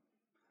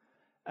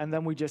 and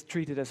then we just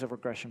treat it as a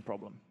regression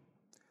problem.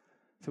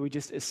 So we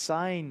just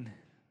assign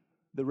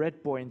the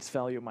red points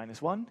value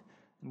 -1,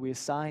 and we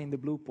assign the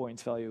blue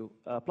points value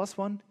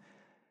 +1,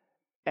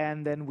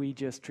 and then we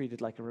just treat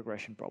it like a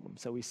regression problem.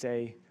 So we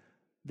say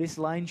this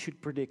line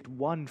should predict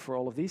 1 for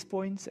all of these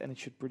points, and it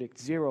should predict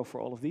 0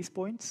 for all of these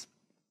points,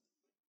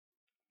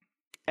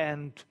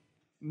 and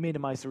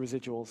minimize the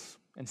residuals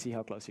and see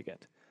how close you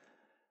get.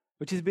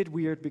 Which is a bit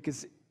weird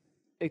because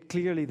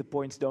clearly the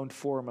points don't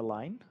form a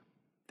line,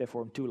 they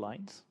form 2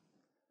 lines.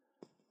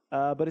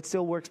 But it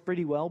still works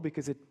pretty well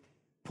because it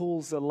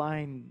pulls a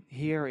line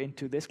here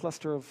into this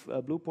cluster of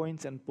blue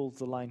points and pulls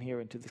the line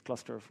here into this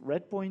cluster of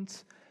red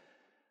points.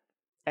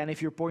 And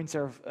if your points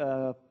are,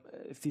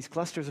 if these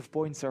clusters of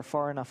points are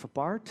far enough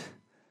apart,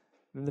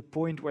 then the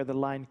point where the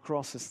line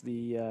crosses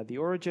the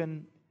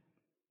origin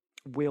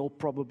will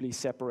probably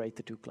separate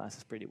the 2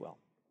 classes pretty well.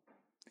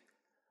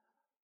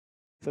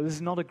 So this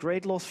is not a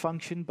great loss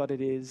function, but it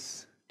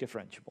is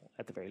differentiable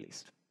at the very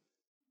least.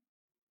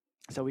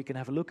 So we can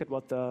have a look at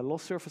what the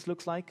loss surface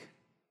looks like.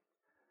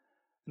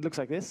 It looks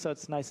like this, so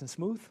it's nice and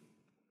smooth.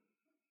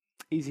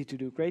 Easy to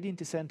do gradient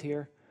descent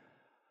here.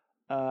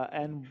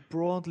 And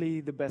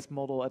broadly, the best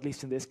model, at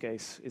least in this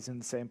case, is in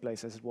the same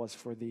place as it was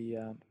for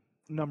the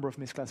number of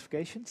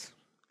misclassifications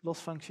loss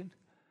function.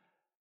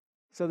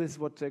 So this is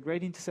what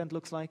gradient descent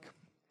looks like.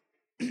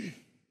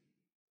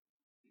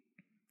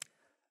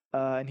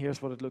 And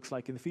here's what it looks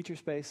like in the feature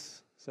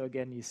space. So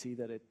again, you see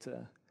that it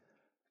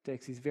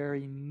takes these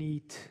very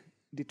neat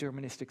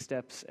deterministic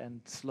steps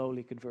and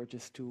slowly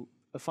converges to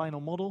a final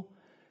model,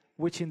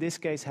 which in this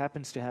case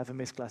happens to have a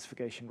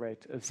misclassification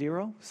rate of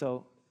 0.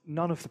 So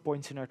none of the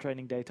points in our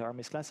training data are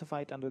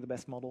misclassified under the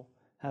best model,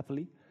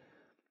 happily.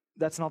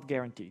 That's not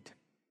guaranteed.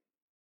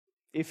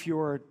 If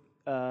you're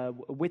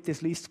with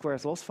this least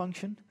squares loss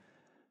function,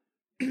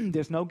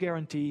 there's no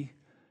guarantee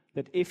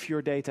that if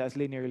your data is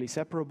linearly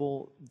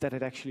separable, that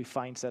it actually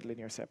finds that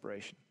linear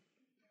separation.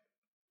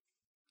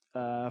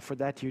 For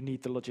that, you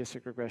need the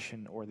logistic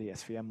regression or the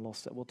SVM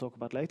loss that we'll talk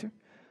about later.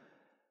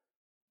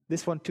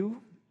 This one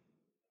too,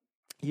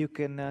 you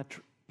can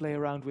play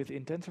around with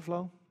in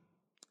TensorFlow,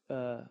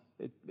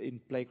 in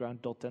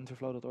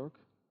playground.tensorflow.org.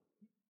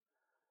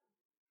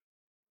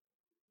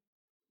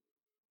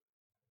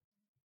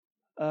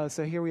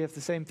 So here we have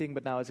the same thing,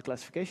 but now as a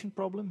classification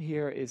problem.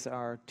 Here is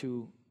our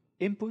 2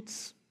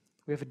 inputs.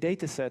 We have a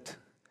data set.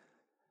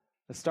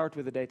 Let's start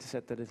with a data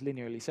set that is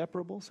linearly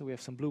separable. So we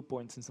have some blue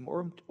points and some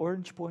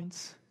orange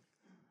points.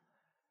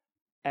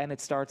 And it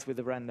starts with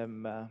a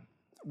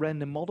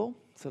random model.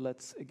 So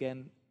let's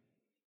again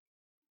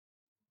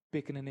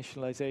pick an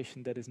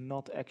initialization that is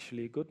not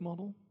actually a good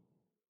model.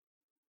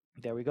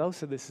 There we go.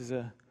 So this is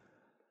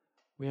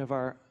we have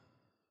our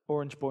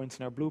orange points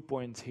and our blue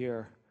points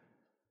here.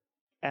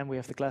 And we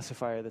have the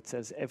classifier that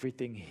says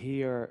everything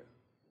here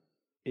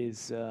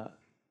is,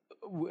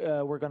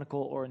 we're going to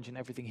call orange, and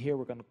everything here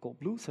we're going to call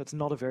blue. So it's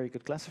not a very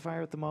good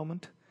classifier at the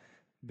moment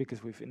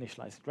because we've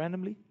initialized it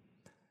randomly.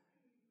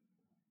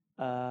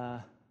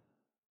 Set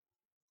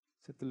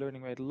the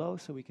learning rate low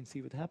so we can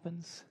see what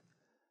happens.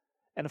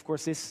 And of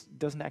course, this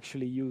doesn't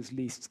actually use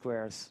least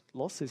squares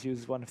loss. This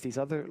uses one of these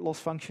other loss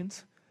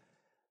functions.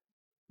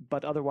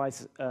 But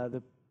otherwise,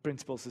 the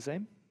principle is the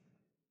same.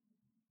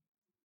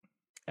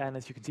 And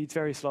as you can see, it's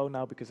very slow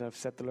now because I've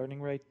set the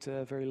learning rate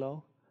very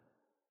low.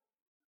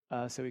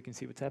 So we can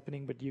see what's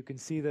happening, but you can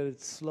see that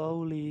it's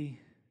slowly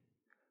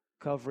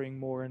covering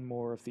more and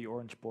more of the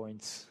orange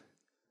points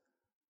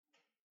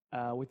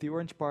with the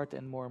orange part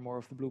and more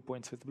of the blue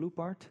points with the blue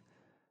part.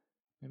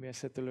 Maybe I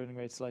set the learning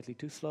rate slightly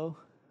too slow.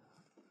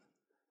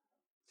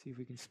 See if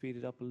we can speed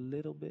it up a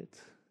little bit.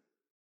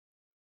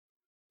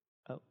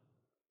 Oh,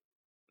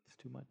 it's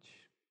too much.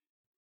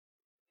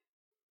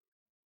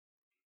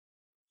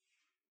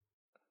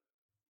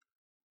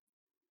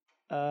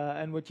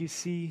 And what you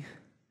see,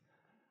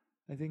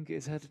 I think,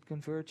 is has it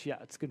converged? Yeah,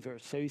 it's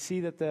converged. So you see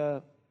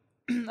that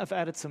I've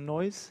added some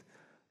noise.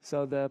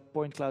 So the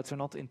point clouds are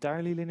not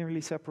entirely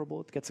linearly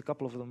separable. It gets a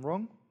couple of them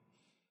wrong.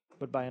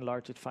 But by and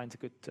large, it finds a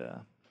good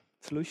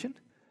solution.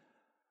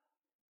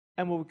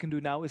 And what we can do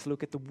now is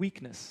look at the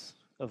weakness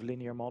of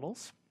linear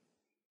models.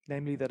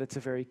 Namely that it's a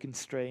very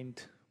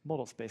constrained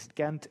model space. It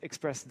can't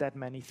express that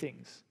many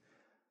things.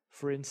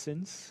 For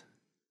instance,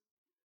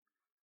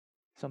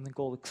 something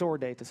called a XOR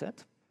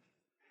dataset,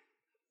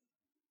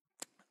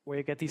 where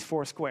you get these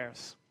 4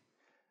 squares.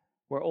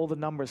 where all the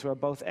numbers where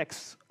both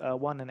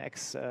x1 and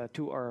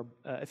x2 are,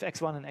 if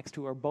x1 and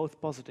x2 are both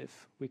positive,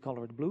 we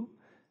color it blue.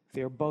 If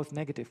they are both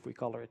negative, we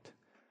color it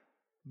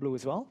blue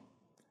as well.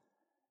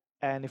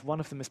 And if one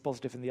of them is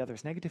positive and the other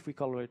is negative, we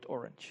color it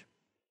orange.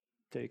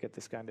 So you get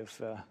this kind of,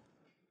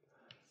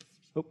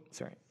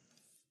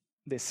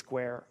 this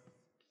square,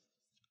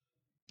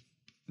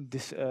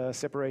 this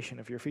separation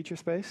of your feature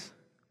space.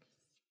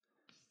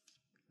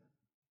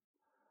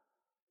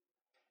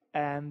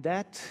 And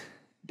that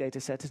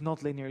data set is not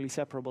linearly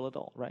separable at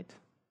all, right?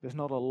 There's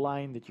not a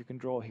line that you can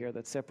draw here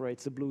that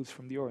separates the blues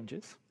from the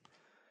oranges.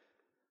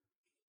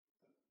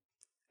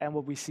 And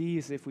what we see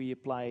is if we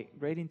apply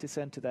gradient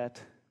descent to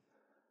that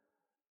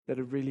it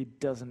really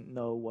doesn't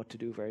know what to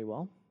do very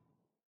well.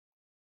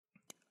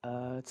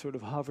 It sort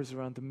of hovers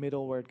around the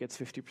middle where it gets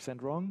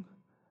 50% wrong.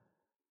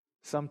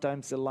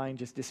 Sometimes the line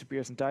just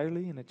disappears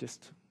entirely and it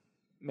just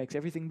makes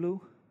everything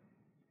blue.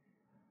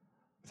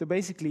 So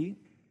basically,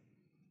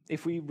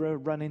 if we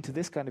run into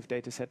this kind of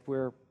data set,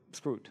 we're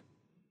screwed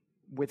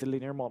with a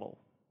linear model.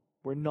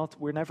 We're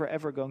never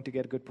ever going to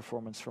get good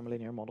performance from a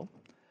linear model.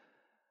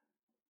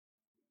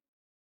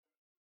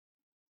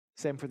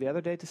 Same for the other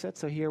data set.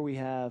 So here we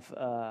have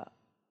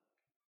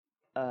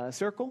a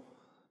circle.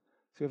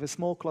 So we have a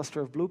small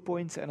cluster of blue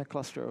points and a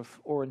cluster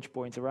of orange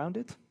points around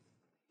it.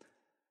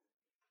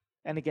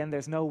 And again,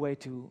 there's no way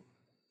to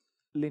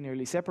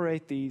linearly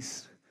separate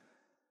these.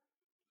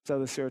 So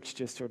the search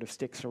just sort of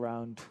sticks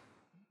around,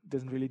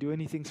 doesn't really do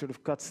anything, sort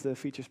of cuts the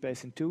feature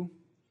space in two.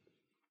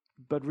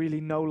 But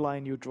really no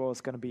line you draw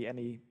is going to be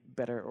any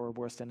better or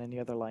worse than any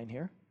other line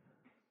here.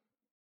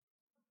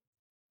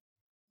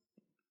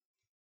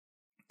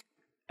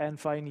 And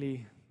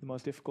finally, the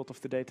most difficult of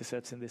the data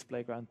sets in this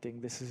playground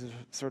thing, this is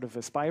sort of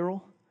a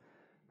spiral.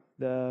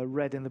 The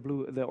red and the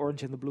blue, the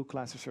orange and the blue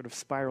class are sort of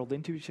spiraled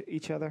into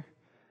each other.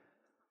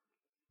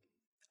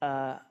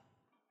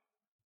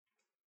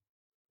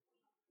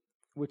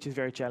 Which is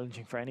very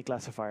challenging for any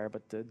classifier,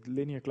 but the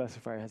linear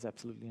classifier has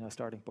absolutely no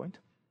starting point.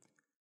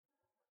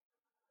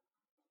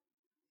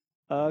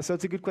 So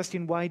it's a good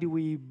question, why do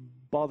we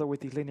bother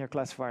with these linear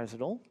classifiers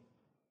at all?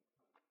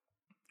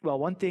 Well,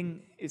 one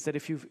thing is that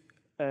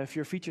if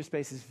your feature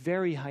space is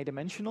very high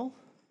dimensional,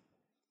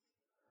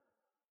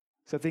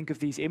 so think of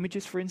these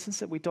images, for instance,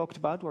 that we talked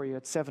about, where you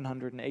had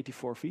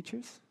 784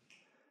 features,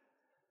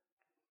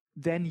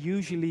 then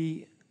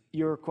usually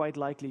you're quite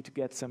likely to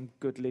get some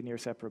good linear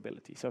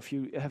separability. So if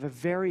you have a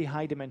very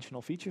high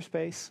dimensional feature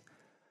space,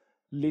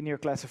 linear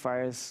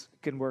classifiers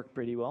can work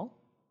pretty well,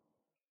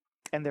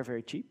 and they're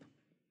very cheap.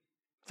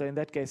 So in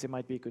that case, it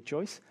might be a good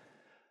choice.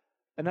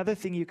 Another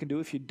thing you can do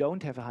if you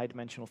don't have a high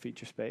dimensional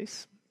feature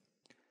space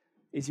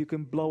is you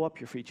can blow up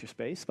your feature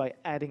space by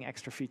adding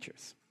extra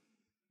features,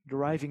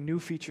 deriving new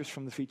features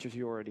from the features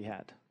you already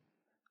had.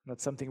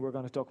 That's something we're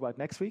going to talk about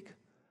next week.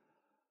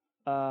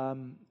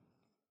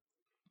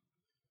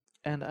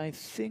 And I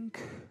think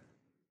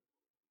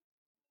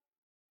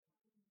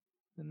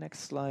the next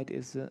slide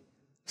is a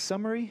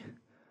summary.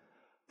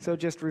 So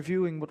just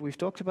reviewing what we've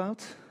talked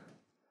about.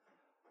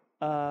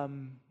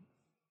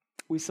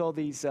 We saw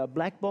these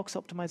black box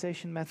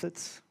optimization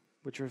methods,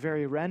 which are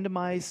very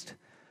randomized.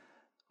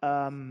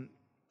 And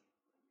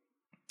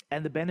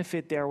the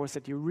benefit there was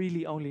that you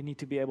really only need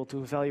to be able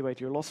to evaluate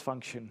your loss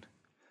function,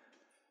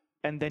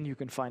 and then you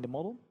can find a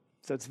model.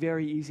 So it's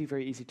very easy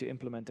to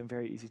implement and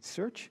very easy to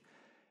search.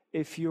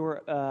 If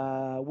you're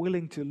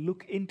willing to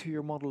look into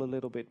your model a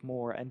little bit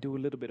more and do a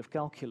little bit of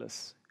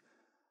calculus,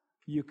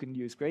 you can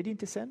use gradient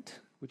descent,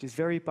 which is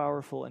very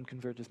powerful and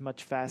converges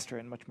much faster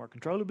and much more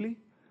controllably.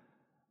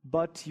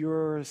 But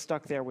you're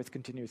stuck there with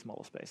continuous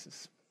model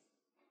spaces.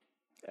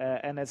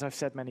 And as I've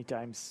said many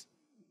times,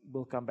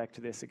 we'll come back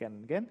to this again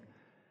and again.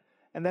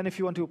 And then if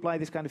you want to apply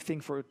this kind of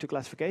thing to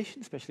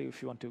classification, especially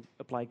if you want to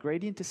apply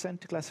gradient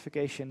descent to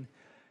classification,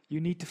 you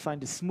need to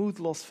find a smooth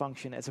loss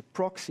function as a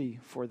proxy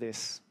for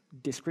this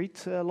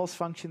discrete loss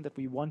function that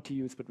we want to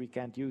use, but we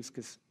can't use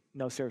because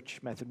no search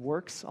method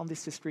works on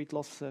this discrete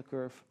loss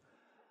curve.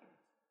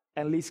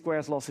 And least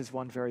squares loss is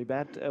one very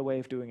bad way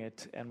of doing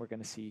it, and we're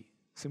going to see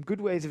some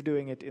good ways of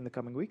doing it in the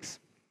coming weeks.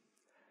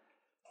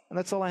 And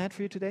that's all I had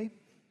for you today.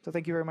 So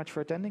thank you very much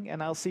for attending,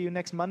 and I'll see you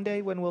next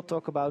Monday when we'll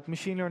talk about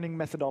machine learning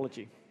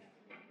methodology.